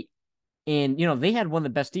State. And, you know, they had one of the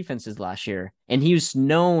best defenses last year. And he was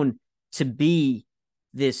known to be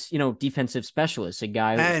this, you know, defensive specialist, a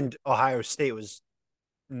guy. And Ohio State was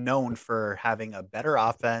known for having a better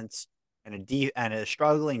offense and a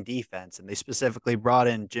struggling defense. And they specifically brought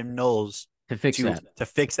in Jim Knowles to fix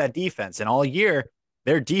that defense. And all year,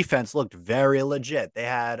 their defense looked very legit. They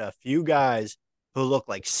had a few guys who looked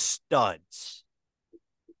like studs.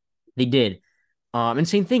 They did. And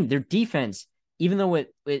same thing, their defense, even though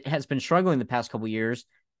it has been struggling the past couple of years,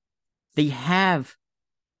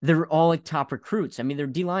 they're all like top recruits. I mean, their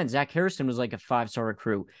D-line, Zach Harrison was like a 5-star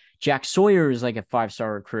recruit. Jack Sawyer is like a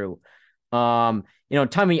 5-star recruit. You know,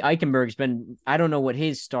 Tommy Eichenberg's been, I don't know what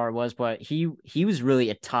his star was, but he was really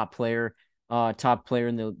a top player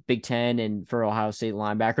in the Big Ten and for Ohio State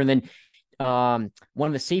linebacker. And then one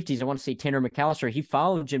of the safeties, I want to say Tanner McAllister, he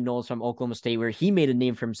followed Jim Knowles from Oklahoma State where he made a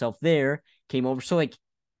name for himself there, came over. So like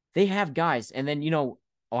they have guys. And then, you know,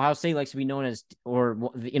 Ohio State likes to be known as,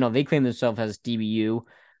 or they claim themselves as DBU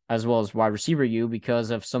as well as wide receiver U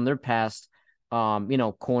because of some of their past,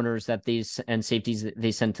 corners that and safeties that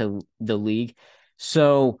they sent to the league.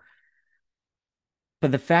 So,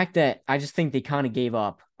 but the fact that I just think they kind of gave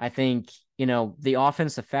up. I think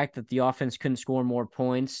the fact that the offense couldn't score more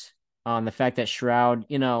points, the fact that Stroud,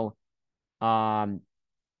 on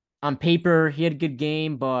paper he had a good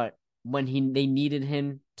game, but when they needed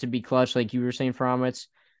him to be clutch, like you were saying, Fromitz,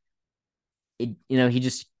 he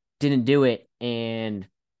just didn't do it. And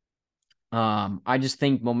I just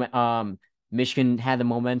think Michigan had the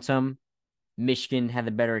momentum. Michigan had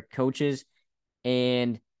the better coaches,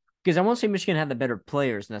 and because I won't say Michigan had the better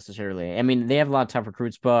players necessarily. I mean, they have a lot of tough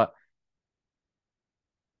recruits, but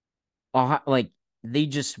like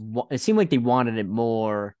it seemed like they wanted it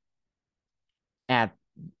more at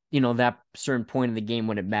that certain point in the game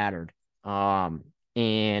when it mattered.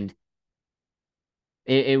 And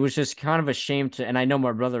it was just kind of a shame and I know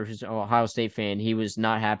my brother, who's an Ohio State fan, he was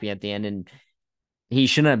not happy at the end, and he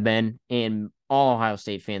shouldn't have been, and all Ohio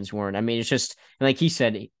State fans weren't. I mean, it's just like he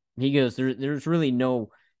said, he goes, there's really no,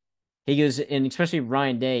 he goes, and especially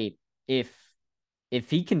Ryan Day, if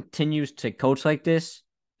he continues to coach like this,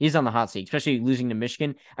 he's on the hot seat, especially losing to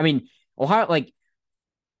Michigan. I mean, Ohio, like,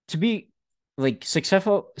 to be like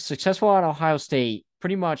successful at Ohio State,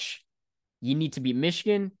 pretty much you need to beat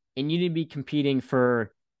Michigan and you need to be competing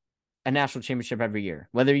for a national championship every year,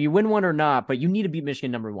 whether you win one or not, but you need to beat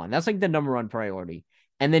Michigan number one. That's like the number one priority.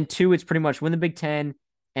 And then two, it's pretty much win the Big Ten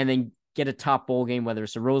and then get a top bowl game, whether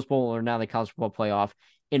it's the Rose Bowl or now the college football playoff.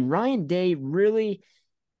 And Ryan Day really,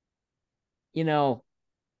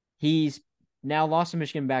 he's now lost to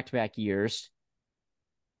Michigan back-to-back years.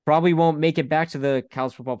 Probably won't make it back to the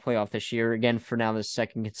college football playoff this year, again, for now the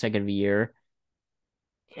second consecutive year.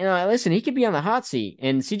 Listen, he could be on the hot seat.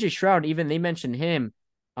 And CJ Stroud, even they mentioned him.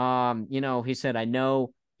 He said, I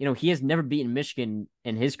know, he has never beaten Michigan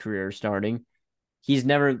in his career starting. He's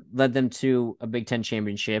never led them to a Big Ten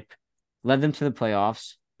championship, led them to the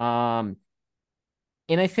playoffs. And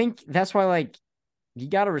I think that's why, like, you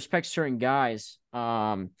got to respect certain guys.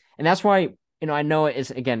 And that's why, I know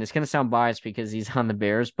it's going to sound biased because he's on the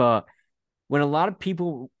Bears, but when a lot of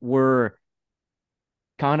people were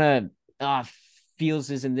kind of,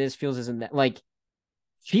 Fields isn't this, Fields isn't that, like,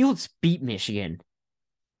 Fields beat Michigan.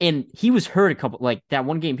 And he was hurt that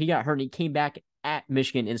one game he got hurt and he came back at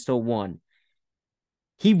Michigan and still won.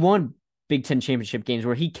 He won Big Ten championship games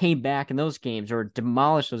where he came back in those games or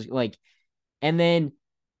demolished those, and then,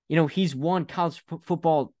 he's won college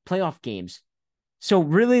football playoff games. So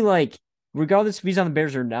really, like, regardless if he's on the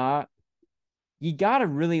Bears or not, you got to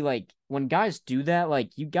really, like, when guys do that,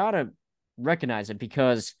 like, you got to recognize it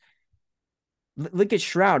because look at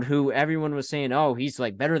Stroud, who everyone was saying, oh, he's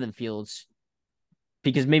like better than Fields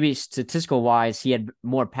because maybe statistical wise, he had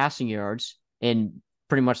more passing yards and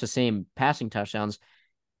pretty much the same passing touchdowns,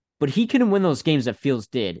 but he couldn't win those games that Fields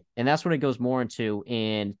did. And that's what it goes more into.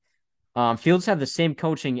 And Fields had the same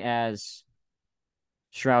coaching as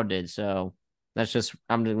Stroud did. So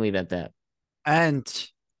I'm going to leave it at that. And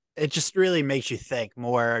it just really makes you think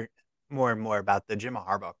more and more about the Jim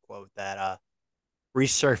Harbaugh quote that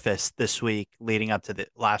resurfaced this week leading up to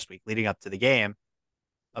the game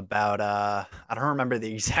about I don't remember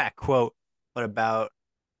the exact quote, but about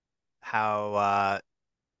how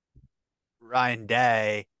Ryan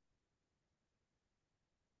Day,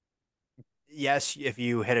 yes, if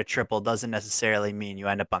you hit a triple doesn't necessarily mean you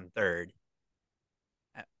end up on third,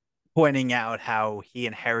 pointing out how he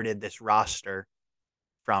inherited this roster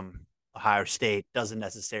from Ohio State doesn't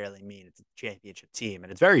necessarily mean it's a championship team.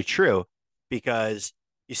 And it's very true because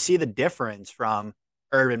you see the difference from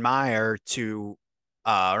Urban Meyer to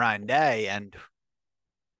Ryan Day. And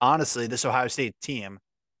honestly, this Ohio State team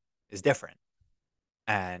is different.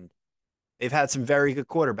 And they've had some very good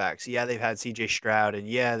quarterbacks. Yeah, they've had CJ Stroud, and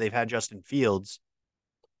yeah, they've had Justin Fields.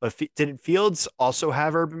 But did Fields also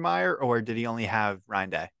have Urban Meyer, or did he only have Ryan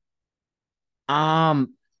Day? I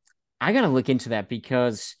gotta look into that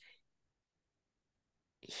because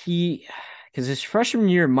his freshman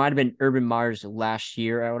year might have been Urban Meyer's last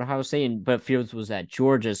year at Ohio State, but Fields was at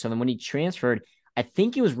Georgia. So then when he transferred, I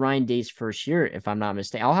think it was Ryan Day's first year, if I'm not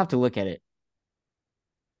mistaken. I'll have to look at it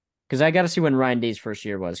because I got to see when Ryan Day's first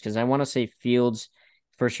year was because I want to say Fields'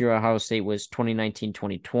 first year at Ohio State was 2019,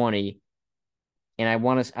 2020. And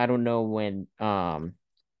I don't know when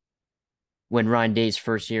Ryan Day's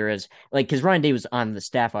first year is, like, because Ryan Day was on the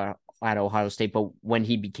staff at Ohio State, but when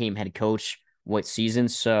he became head coach, what season?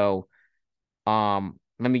 So, let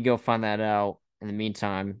me go find that out in the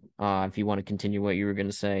meantime, if you want to continue what you were going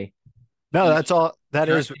to say. No, He's that's all. That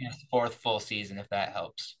is currently in his fourth full season, if that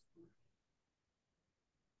helps.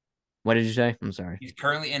 What did you say? I'm sorry. He's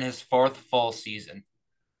currently in his fourth full season.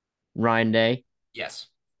 Ryan Day. Yes.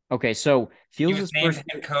 Okay, so He was Fields' named first.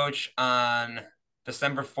 head coach on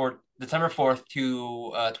December 4th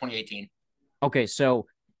to 2018. Okay, so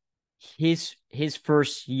his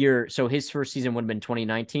first year, so his first season would have been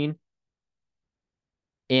 2019,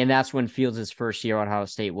 and that's when Fields' first year at Ohio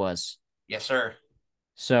State was. Yes, sir.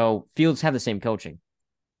 So Fields had the same coaching.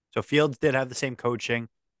 so Fields did have the same coaching,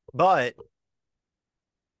 but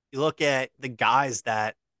you look at the guys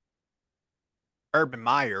that Urban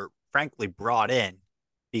Meyer frankly brought in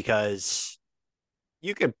because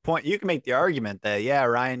you can make the argument that yeah,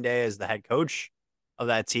 Ryan Day is the head coach of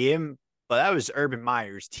that team, but that was Urban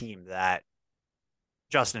Meyer's team that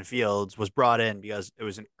Justin Fields was brought in because it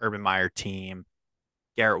was an Urban Meyer team.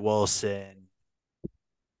 Garrett Wilson, Yeah,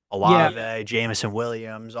 Olave, Jameson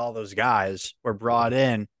Williams, all those guys were brought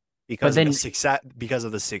in but then because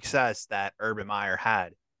of the success that Urban Meyer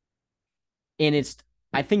had. and it's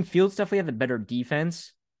I think Fields definitely had the better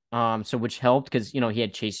defense. So which helped because he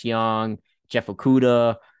had Chase Young, Jeff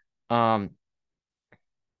Okuda. Um,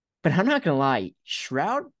 but I'm not gonna lie,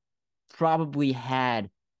 Shroud probably had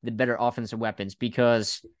the better offensive weapons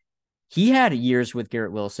because he had years with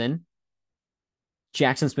Garrett Wilson,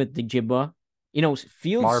 Jackson Smith Jigba.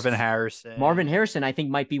 Fields Marvin Harrison. Harrison, I think,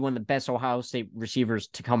 might be one of the best Ohio State receivers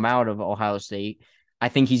to come out of Ohio State. I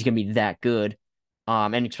think he's gonna be that good.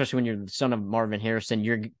 And especially when you're the son of Marvin Harrison,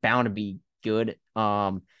 you're bound to be good.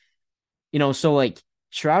 So like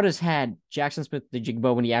Shroud has had Jackson Smith the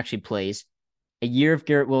Jigbo when he actually plays, a year of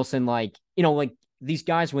Garrett Wilson, like these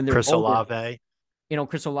guys when they're Chris older, Olave.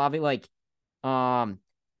 Chris Olave, um,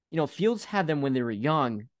 Fields had them when they were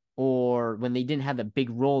young or when they didn't have the big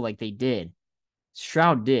role like they did.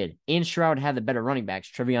 Shroud did, and Shroud had the better running backs,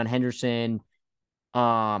 Trevion Henderson.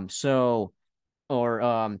 So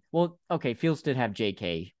or well, okay, Fields did have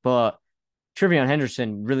J.K., but Trevion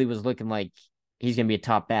Henderson really was looking like he's gonna be a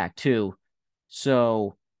top back too.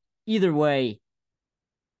 So either way,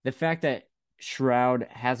 the fact that Shroud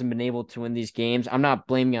hasn't been able to win these games, I'm not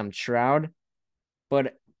blaming on Shroud,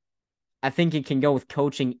 but I think it can go with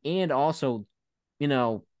coaching and also, you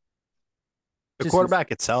know, The just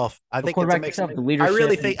quarterback itself. I the think it's a quarterback mix. itself, the I leadership.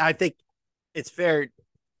 really think it's fair. In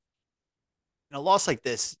a loss like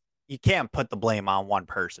this, you can't put the blame on one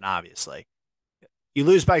person, obviously. You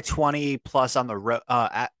lose by 20 plus on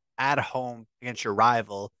at home against your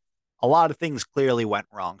rival. A lot of things clearly went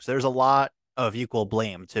wrong. So there's a lot of equal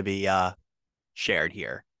blame to be shared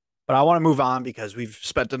here. But I want to move on because we've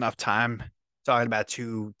spent enough time talking about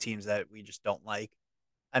two teams that we just don't like.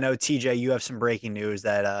 I know TJ, you have some breaking news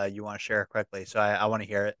that you want to share quickly, so I want to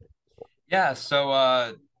hear it. Yeah,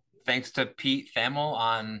 so thanks to Pete Thamel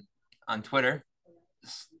on Twitter,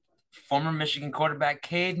 former Michigan quarterback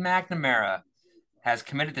Cade McNamara has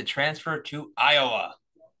committed to transfer to Iowa.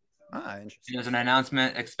 Interesting. There's an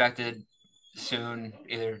announcement expected soon,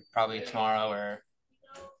 either probably tomorrow or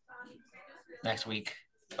next week.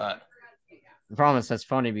 But I promise that's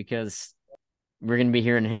funny because we're gonna be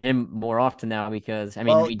hearing him more often now because I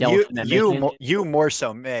mean Well, we dealt with him at Michigan. you more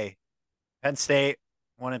so may. Penn State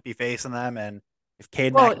wouldn't be facing them, and if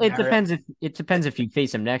Cade Well, McNamara, it depends if you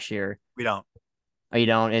face him next year. we don't. Oh, you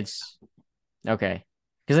don't. It's okay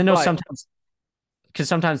because I know But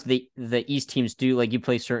sometimes the East teams do like you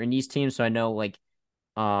play certain East teams, so I know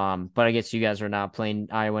but I guess you guys are not playing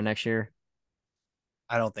Iowa next year.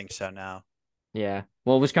 I don't think so now. Yeah.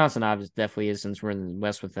 Well, Wisconsin obviously definitely is since we're in the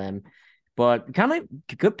West with them. But kind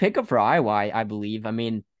of good pickup for Iowa, I believe. I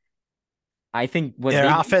mean, I think what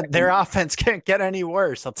Their offense can't get any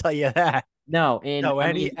worse. I'll tell you that. no, and No,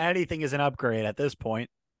 I mean, anything is an upgrade at this point.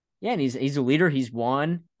 yeah, and he's a leader. He's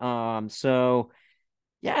won. So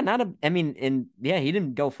yeah, not a. I mean, and yeah, he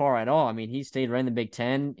didn't go far at all. I mean, he stayed right in the Big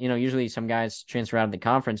Ten. Usually some guys transfer out of the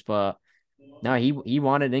conference, but no, he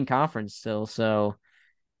wanted in conference still. So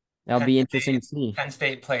that'll Penn be interesting State, to see. Penn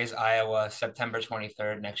State plays Iowa September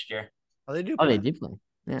 23rd next year. Oh, they do Oh, they play. did play.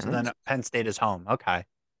 Yeah. So then Penn State is home. Okay, Are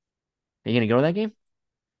you gonna go to that game?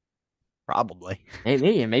 probably.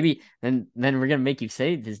 Maybe then we're gonna make you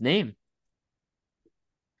say his name.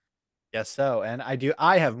 Yes, so and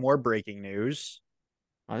I have more breaking news.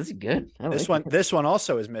 Oh, this is good. I This like one it. this one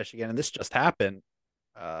also is Michigan, and this just happened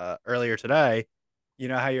earlier today. You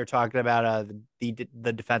know how you're talking about the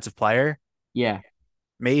defensive player? Yeah,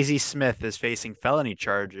 Maisie Smith is facing felony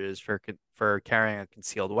charges for carrying a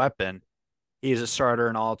concealed weapon. He's a starter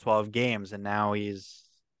in all 12 games, and now he's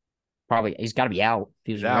probably he's got to be out if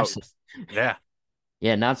he was out. arrested. Yeah.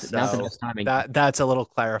 Yeah, not the So best timing. that's a little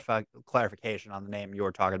clarification on the name you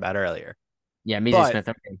were talking about earlier. Yeah, Mason But Smith.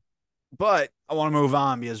 Okay. I want to move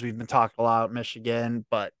on because we've been talking a lot about Michigan,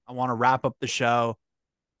 but I want to wrap up the show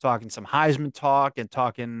talking some Heisman talk and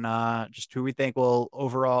talking just who we think will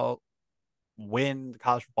overall win the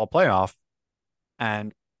college football playoff.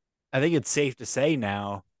 And I think it's safe to say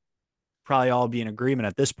now, probably all be in agreement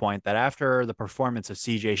at this point, that after the performance of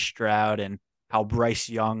CJ Stroud and how Bryce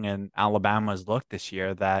Young and Alabama has looked this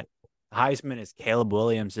year, that Heisman is Caleb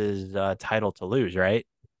Williams' title to lose, right?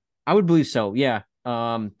 I would believe so. Yeah.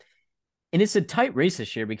 And it's a tight race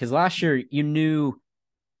this year because last year you knew,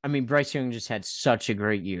 I mean, Bryce Young just had such a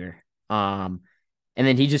great year. And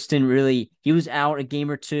then he just didn't really, he was out a game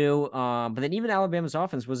or two. But then even Alabama's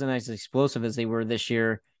offense wasn't as explosive as they were this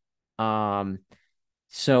year. Um,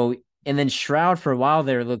 so, and then Shroud for a while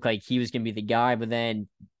there looked like he was going to be the guy, but then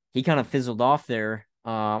he kind of fizzled off there.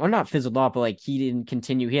 Or not fizzled off, but like he didn't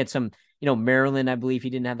continue. He had some, Maryland, I believe he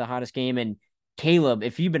didn't have the hottest game. And Caleb,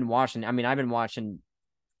 if you've been watching, I mean, I've been watching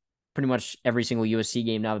pretty much every single USC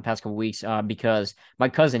game now the past couple weeks because my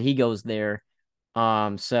cousin, he goes there.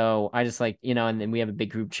 So I just like, and then we have a big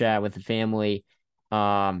group chat with the family.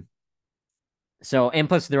 Um, so, and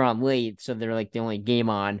plus they're on late, so they're like the only game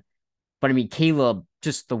on. But I mean, Caleb,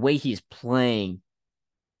 just the way he's playing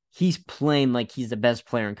like he's the best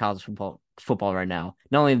player in college football right now.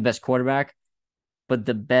 Not only the best quarterback, but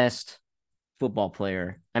the best football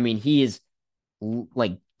player. I mean, he is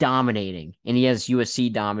like dominating, and he has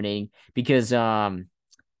USC dominating because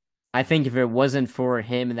I think if it wasn't for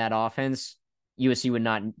him in that offense, USC would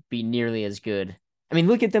not be nearly as good. I mean,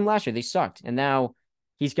 look at them last year; they sucked, and now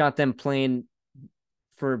he's got them playing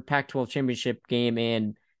for Pac-12 championship game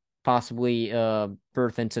and possibly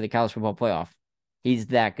berth into the college football playoff. He's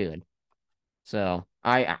that good. So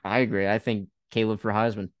I agree. I think Caleb for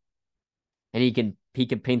Heisman, and he can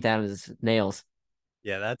paint down his nails.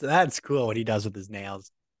 Yeah, that's cool what he does with his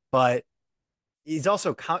nails. But he's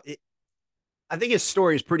also, I think his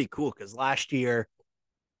story is pretty cool because last year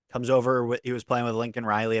comes over. He was playing with Lincoln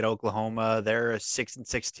Riley at Oklahoma. They're a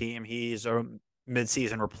 6-6 team. He's a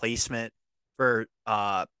midseason replacement for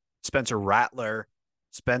Spencer Rattler.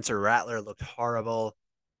 Spencer Rattler looked horrible.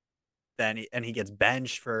 Then he gets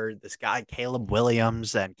benched for this guy Caleb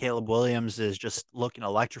Williams, and Caleb Williams is just looking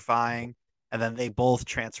electrifying. And then they both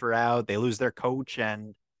transfer out. They lose their coach,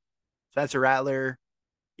 and Spencer Rattler,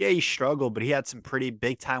 yeah, he struggled, but he had some pretty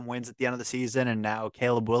big time wins at the end of the season. And now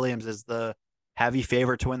Caleb Williams is the heavy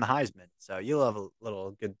favorite to win the Heisman. So you love a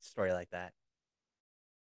little good story like that.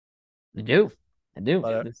 I do. I do.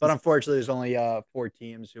 But unfortunately, there's only 4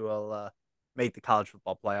 teams who will make the college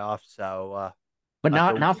football playoff. So, but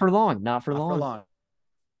not for long. Not for not long. for long.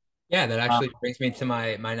 Yeah, that actually brings me to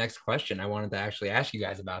my next question. I wanted to actually ask you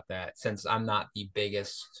guys about that since I'm not the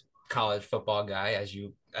biggest college football guy, as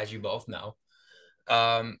you both know.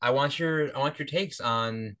 I want your takes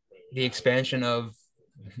on the expansion of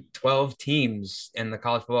 12 teams in the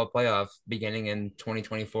college football playoff beginning in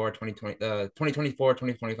 2024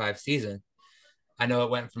 2025 season. I know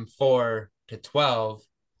it went from 4 to 12.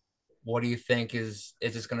 What do you think is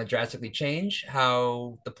this going to drastically change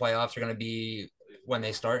how the playoffs are going to be when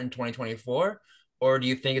they start in 2024, or do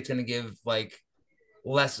you think it's going to give like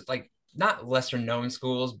less, like not lesser known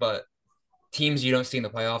schools but teams you don't see in the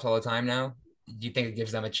playoffs all the time now? Do you think it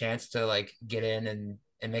gives them a chance to like get in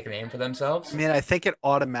and make a name for I themselves? mean, I think it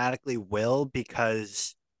automatically will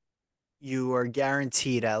because you are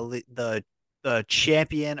guaranteed the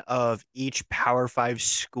champion of each Power Five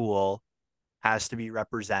school has to be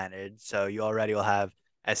represented. So you already will have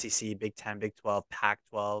SEC, Big Ten, Big 12,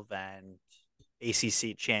 Pac-12, and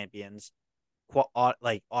ACC champions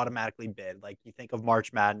like automatically bid. Like you think of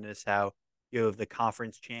March Madness, how you have the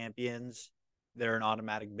conference champions, they're an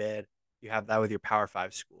automatic bid. You have that with your Power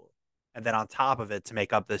Five school, and then on top of it, to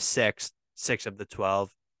make up the six of the 12,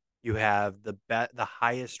 you have the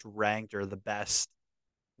highest ranked or the best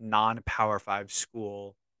non-Power Five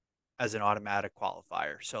school as an automatic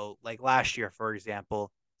qualifier. So, like last year, for example,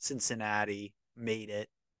 Cincinnati made it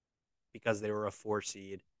because they were a 4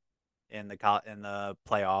 seed in the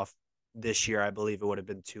playoff. This year, I believe it would have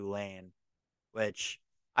been Tulane, which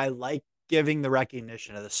I like giving the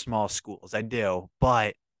recognition of the small schools. I do,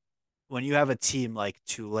 but when you have a team like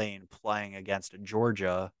Tulane playing against a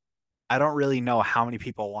Georgia, I don't really know how many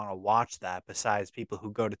people want to watch that besides people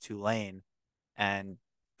who go to Tulane. And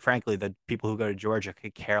frankly, the people who go to Georgia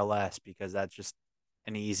could care less because that's just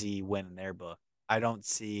an easy win in their book. I don't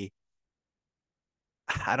see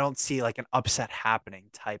I don't see like an upset happening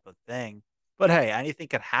type of thing. But hey, anything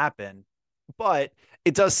could happen. But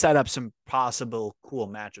it does set up some possible cool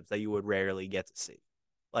matchups that you would rarely get to see.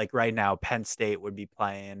 Like right now, Penn State would be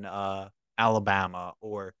playing Alabama,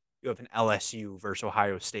 or you have an LSU versus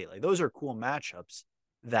Ohio State. Like those are cool matchups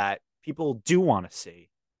that people do want to see.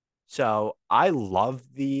 So I love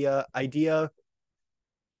the idea.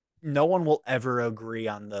 No one will ever agree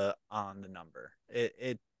on the number.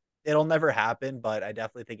 It'll never happen, but I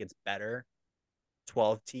definitely think it's better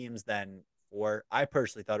 12 teams than 4. I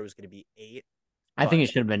personally thought it was going to be 8, I think but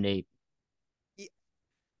it should have been 8.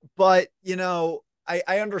 but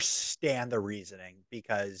I understand the reasoning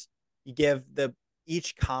because you give the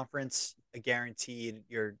each conference a guaranteed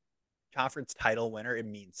your conference title winner, it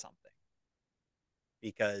means something.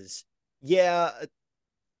 Because yeah,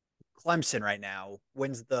 Clemson right now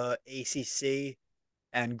wins the ACC,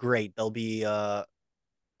 and great, they'll be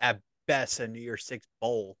at best a New Year's Six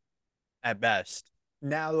bowl at best.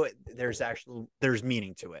 Now there's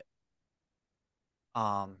meaning to it.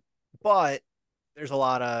 But there's a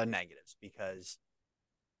lot of negatives because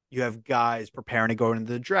you have guys preparing to go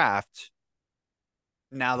into the draft.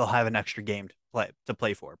 Now they'll have an extra game to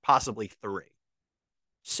play for, possibly 3.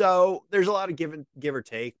 So there's a lot of give or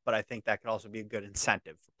take, but I think that could also be a good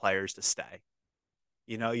incentive for players to stay.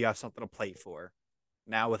 You have something to play for.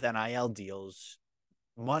 Now with NIL deals,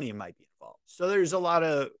 money might be involved. So there's a lot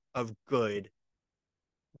of good,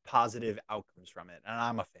 positive outcomes from it, and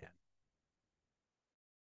I'm a fan.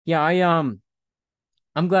 Yeah,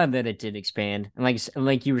 I'm glad that it did expand. And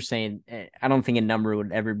like you were saying, I don't think a number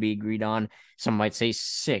would ever be agreed on. Some might say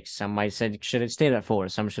 6, some might say should have stayed at 4,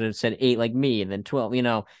 some should have said 8 like me, and then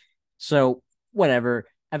 12, So whatever.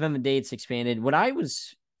 At the end of the day, it's expanded. What I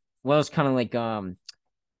was kind of like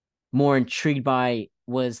more intrigued by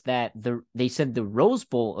was that they said the Rose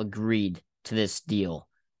Bowl agreed to this deal.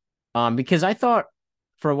 Because I thought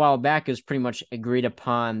for a while back it was pretty much agreed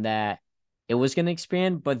upon that it was going to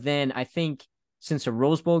expand, but then I think since the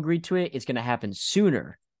Rose Bowl agreed to it, it's going to happen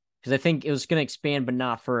sooner because I think it was going to expand, but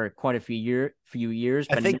not for quite a few years.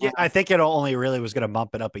 I But think now, I think it only really was going to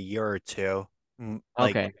bump it up a year or two.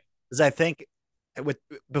 Like, okay, because I think with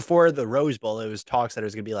before the Rose Bowl, it was talks that it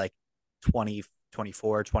was going to be like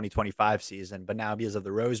 2024, 2025 season, but now because of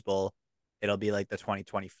the Rose Bowl, it'll be like the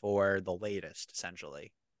 2024, the latest,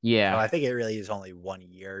 essentially. So yeah, I think it really is only 1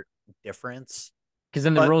 year difference. because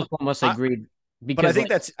then the But Rose Bowl must have I, agreed but I because think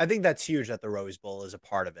like that's huge that the Rose Bowl is a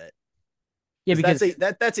part of it yeah, because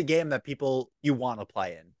because that's a game that people you want to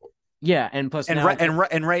play in. yeah, and plus And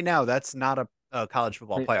now right now, that's not a college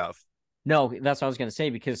football playoff. no, that's what I was gonna say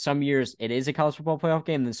because some years it is a college football playoff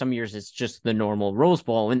game, and then some years it's just the normal Rose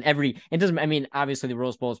Bowl. And it doesn't. I mean, obviously the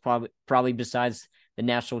Rose Bowl is probably besides the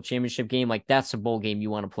national championship game, like that's a bowl game you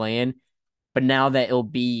want to play in. But now that it'll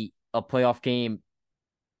be a playoff game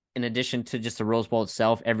in addition to just the Rose Bowl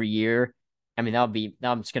itself every year, I mean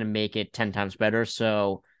that's gonna make it 10 times better.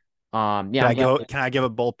 So, yeah, I'm glad. Can I give a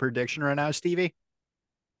bold prediction right now, Stevie?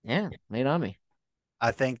 Yeah, lay it on me.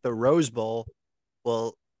 I think the Rose Bowl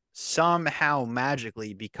will somehow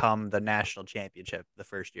magically become the national championship the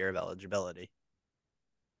first year of eligibility.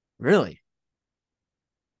 Really?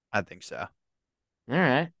 I think so. All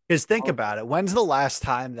right. Because think about it. When's the last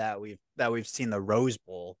time that we've seen the Rose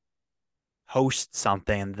Bowl host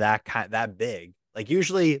something that big? Like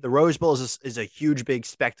usually the Rose Bowl is a huge big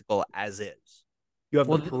spectacle as is. You have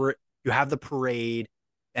Well, you have the parade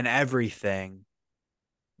and everything,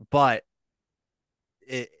 but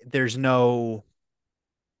there's no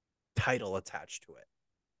title attached to it.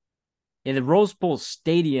 yeah, the Rose Bowl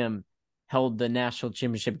Stadium held the national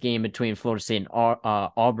championship game between Florida State and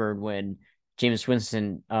Auburn when Jameis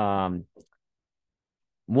Winston won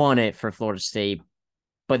it for Florida State.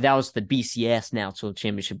 But that was the BCS national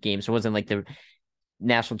championship game, so it wasn't like the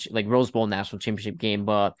national like Rose Bowl national championship game.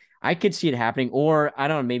 But I could see it happening, or I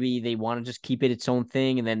don't know, maybe they want to just keep it its own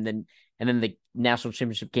thing, and then the national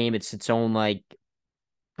championship game it's its own like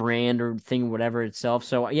brand or thing, whatever itself.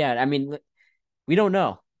 So yeah, I mean, we don't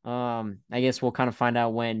know. I guess we'll kind of find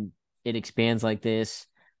out when it expands like this.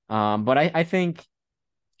 But I think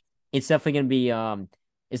it's definitely gonna be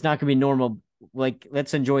it's not gonna be normal. Like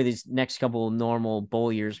let's enjoy these next couple of normal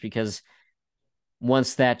bowl years because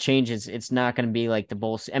once that changes, it's not gonna be like the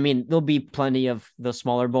bowls. I mean, there'll be plenty of the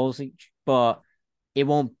smaller bowls, but it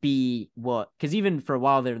won't be because even for a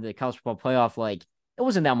while there, the college football playoff, like it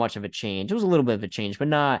wasn't that much of a change. It was a little bit of a change, but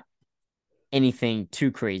not anything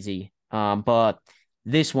too crazy. But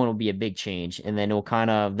this one will be a big change, and then it'll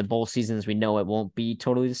kind of the bowl season as we know it won't be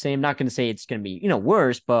totally the same. Not going to say it's going to be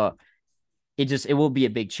worse, but it will be a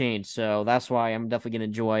big change. So that's why I'm definitely going to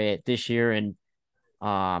enjoy it this year, and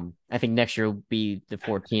I think next year will be the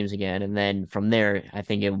 4 teams again, and then from there I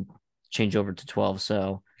think it'll change over to 12.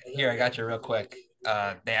 So Here, I got you real quick.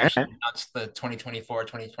 They actually announced the 2024,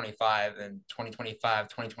 2025, and 2025,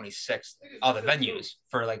 2026, all the venues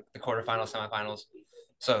for like the quarterfinals, semifinals.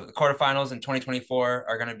 So the quarterfinals in 2024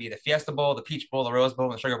 are going to be the Fiesta Bowl, the Peach Bowl, the Rose Bowl,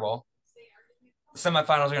 and the Sugar Bowl. The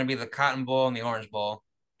semifinals are going to be the Cotton Bowl and the Orange Bowl,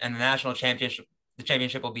 and the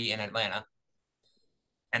championship will be in Atlanta.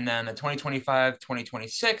 And then the 2025,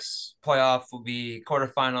 2026 playoff will be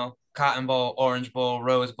quarterfinal, Cotton Bowl, Orange Bowl,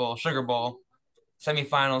 Rose Bowl, Sugar Bowl,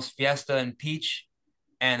 semifinals, Fiesta and Peach,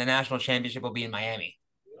 and the national championship will be in Miami.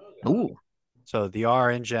 Ooh. So the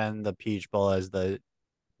Orange and the Peach Bowl as the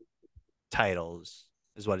titles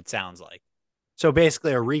is what it sounds like. So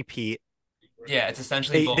basically a repeat. Yeah, it's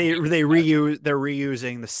essentially they're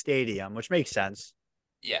reusing the stadium, which makes sense.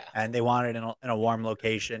 Yeah, and they want it in a warm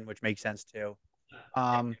location, which makes sense too.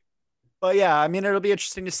 But yeah, I mean, it'll be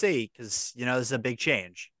interesting to see because this is a big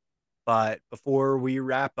change. But before we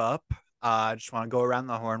wrap up, I just want to go around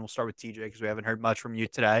the horn. We'll start with TJ because we haven't heard much from you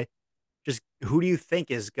today. Just who do you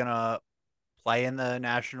think is gonna play in the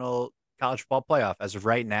National College Football Playoff as of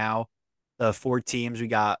right now? The 4 teams we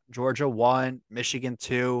got: Georgia 1, Michigan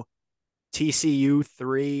 2, TCU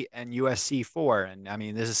 3, and USC 4. And I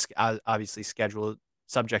mean, this is obviously scheduled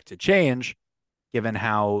subject to change given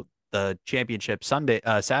how the championship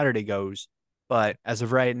Saturday goes. But as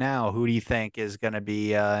of right now, who do you think is going to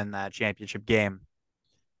be in that championship game?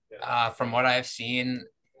 From what I've seen,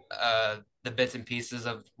 the bits and pieces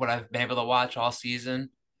of what I've been able to watch all season,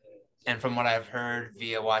 and from what I've heard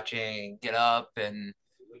via watching Get Up and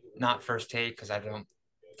not First Take because I don't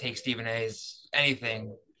take Stephen A's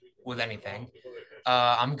anything with anything.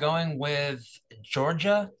 I'm going with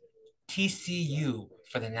Georgia TCU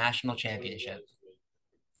for the national championship.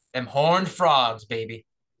 Them horned frogs, baby.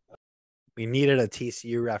 We needed a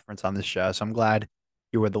TCU reference on this show, so I'm glad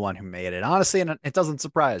you were the one who made it. Honestly, and it doesn't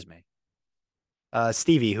surprise me.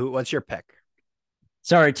 Stevie, what's your pick?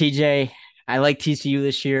 Sorry, TJ. I like TCU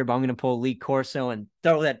this year, but I'm going to pull Lee Corso and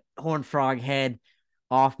throw that horned frog head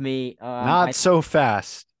off me. Not so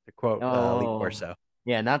fast, to quote Lee Corso.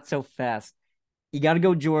 Yeah, not so fast. You got to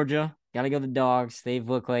go Georgia. Got to go the Dogs. They've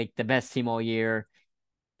looked like the best team all year.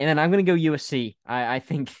 And then I'm going to go USC. I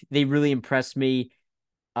think they really impressed me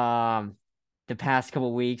the past couple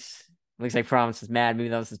of weeks. Looks like Providence is mad. Maybe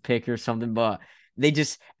that was his pick or something. But they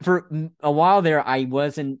just, for a while there, I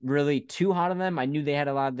wasn't really too hot on them. I knew they had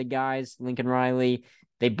a lot of the guys, Lincoln Riley.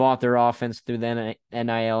 They bought their offense through the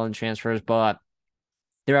NIL and transfers, but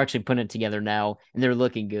they're actually putting it together now, and they're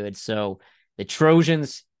looking good. So the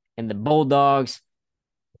Trojans and the Bulldogs,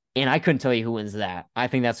 and I couldn't tell you who wins that. I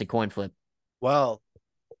think that's a coin flip. Well,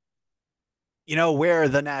 you know where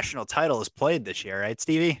the national title is played this year, right,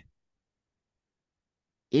 Stevie?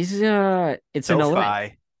 It's in LA.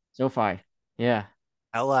 SoFi. Yeah.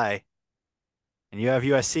 LA. And you have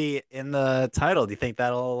USC in the title. Do you think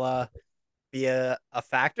that'll be a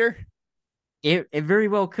factor? It very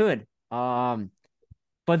well could. But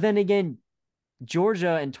then again,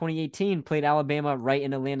 Georgia in 2018 played Alabama right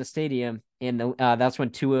in Atlanta Stadium, and that's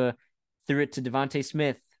when Tua threw it to Devontae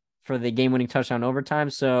Smith for the game-winning touchdown overtime.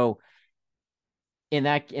 So in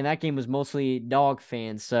that game was mostly dog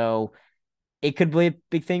fans, so it could be a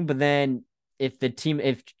big thing. But then if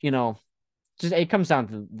just it comes down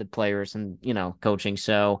to the players and coaching.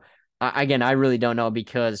 So I really don't know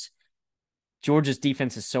because Georgia's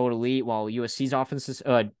defense is so elite, while USC's offense is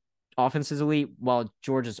elite, while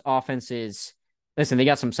Georgia's offense is. Listen, they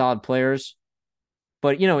got some solid players,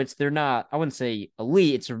 but they're not. I wouldn't say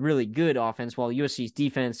elite. It's a really good offense. While USC's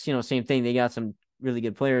defense, same thing. They got some really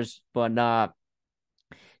good players, but not.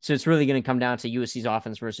 So it's really going to come down to USC's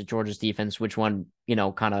offense versus Georgia's defense, which one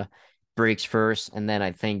kind of breaks first, and then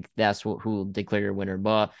I think that's who will declare your winner.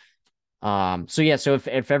 But so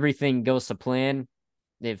if everything goes to plan,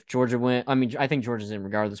 if Georgia win, I mean I think Georgia's in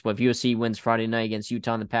regardless. But if USC wins Friday night against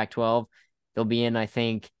Utah in the Pac-12, they'll be in. I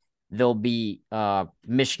think they'll be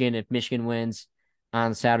Michigan if Michigan wins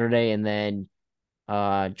on Saturday, and then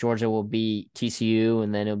Georgia will be TCU,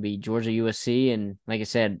 and then it'll be Georgia USC. And like I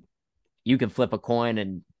said, you can flip a coin,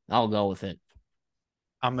 and I'll go with it.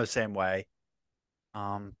 I'm the same way.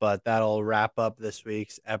 But that'll wrap up this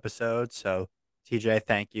week's episode. So TJ,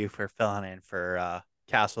 thank you for filling in for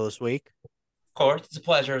Castle this week. Of course, it's a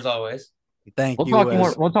pleasure as always. Thank you.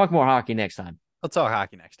 We'll talk more hockey next time. We'll talk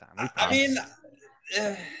hockey next time. I mean,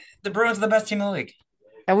 the Bruins are the best team in the league.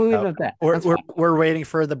 And we'll leave it at that. We're waiting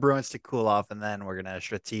for the Bruins to cool off, and then we're gonna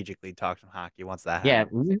strategically talk some hockey once that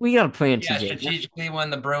happens. Yeah, we got a plan. Yeah, strategically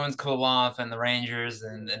when the Bruins cool off and the Rangers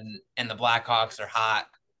and the Blackhawks are hot,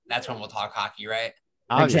 that's when we'll talk hockey, right?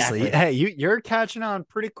 Obviously. Exactly. Hey, you're catching on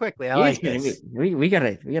pretty quickly. I like this. We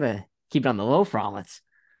gotta keep it on the low for all.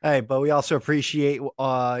 Hey, but we also appreciate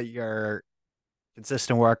your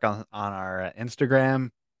consistent work on our Instagram.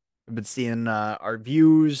 We've been seeing our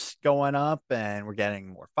views going up and we're getting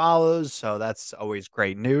more follows, so that's always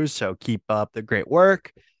great news. So keep up the great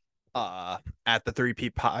work. At the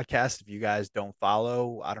 3P podcast, if you guys don't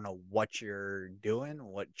follow, I don't know what you're doing,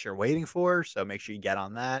 what you're waiting for. So make sure you get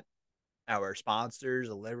on that. Our sponsors,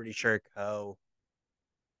 Liberty Shirt Co.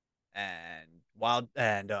 and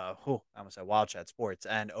I almost said Wild Chat Sports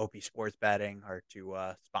and OP Sports Betting are two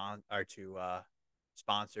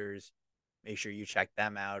sponsors. Make sure you check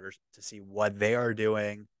them out or to see what they are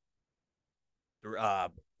doing.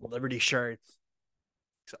 Liberty shirts,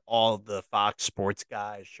 all the Fox Sports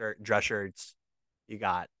guys dress shirts. You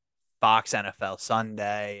got Fox NFL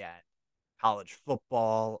Sunday and college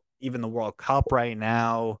football, even the World Cup right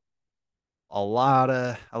now. A lot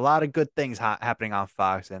of good things happening on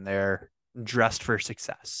Fox, and they're dressed for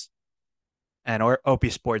success. And OP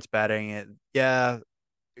Sports Betting, yeah,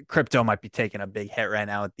 crypto might be taking a big hit right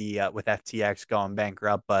now with FTX going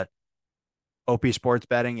bankrupt, but OP Sports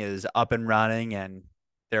Betting is up and running, and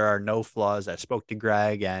there are no flaws. I spoke to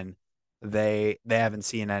Greg, and they haven't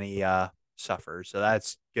seen any suffers, so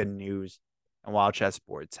that's good news. And Wild Chat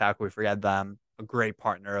Sports, how can we forget them? A great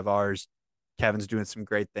partner of ours. Kevin's doing some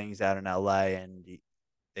great things out in LA, and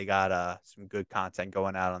they got some good content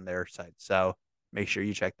going out on their site. So make sure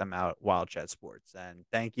you check them out, Wild Chat Sports. And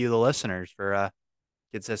thank you, the listeners, for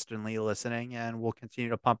consistently listening, and we'll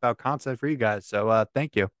continue to pump out content for you guys. So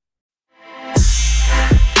thank you.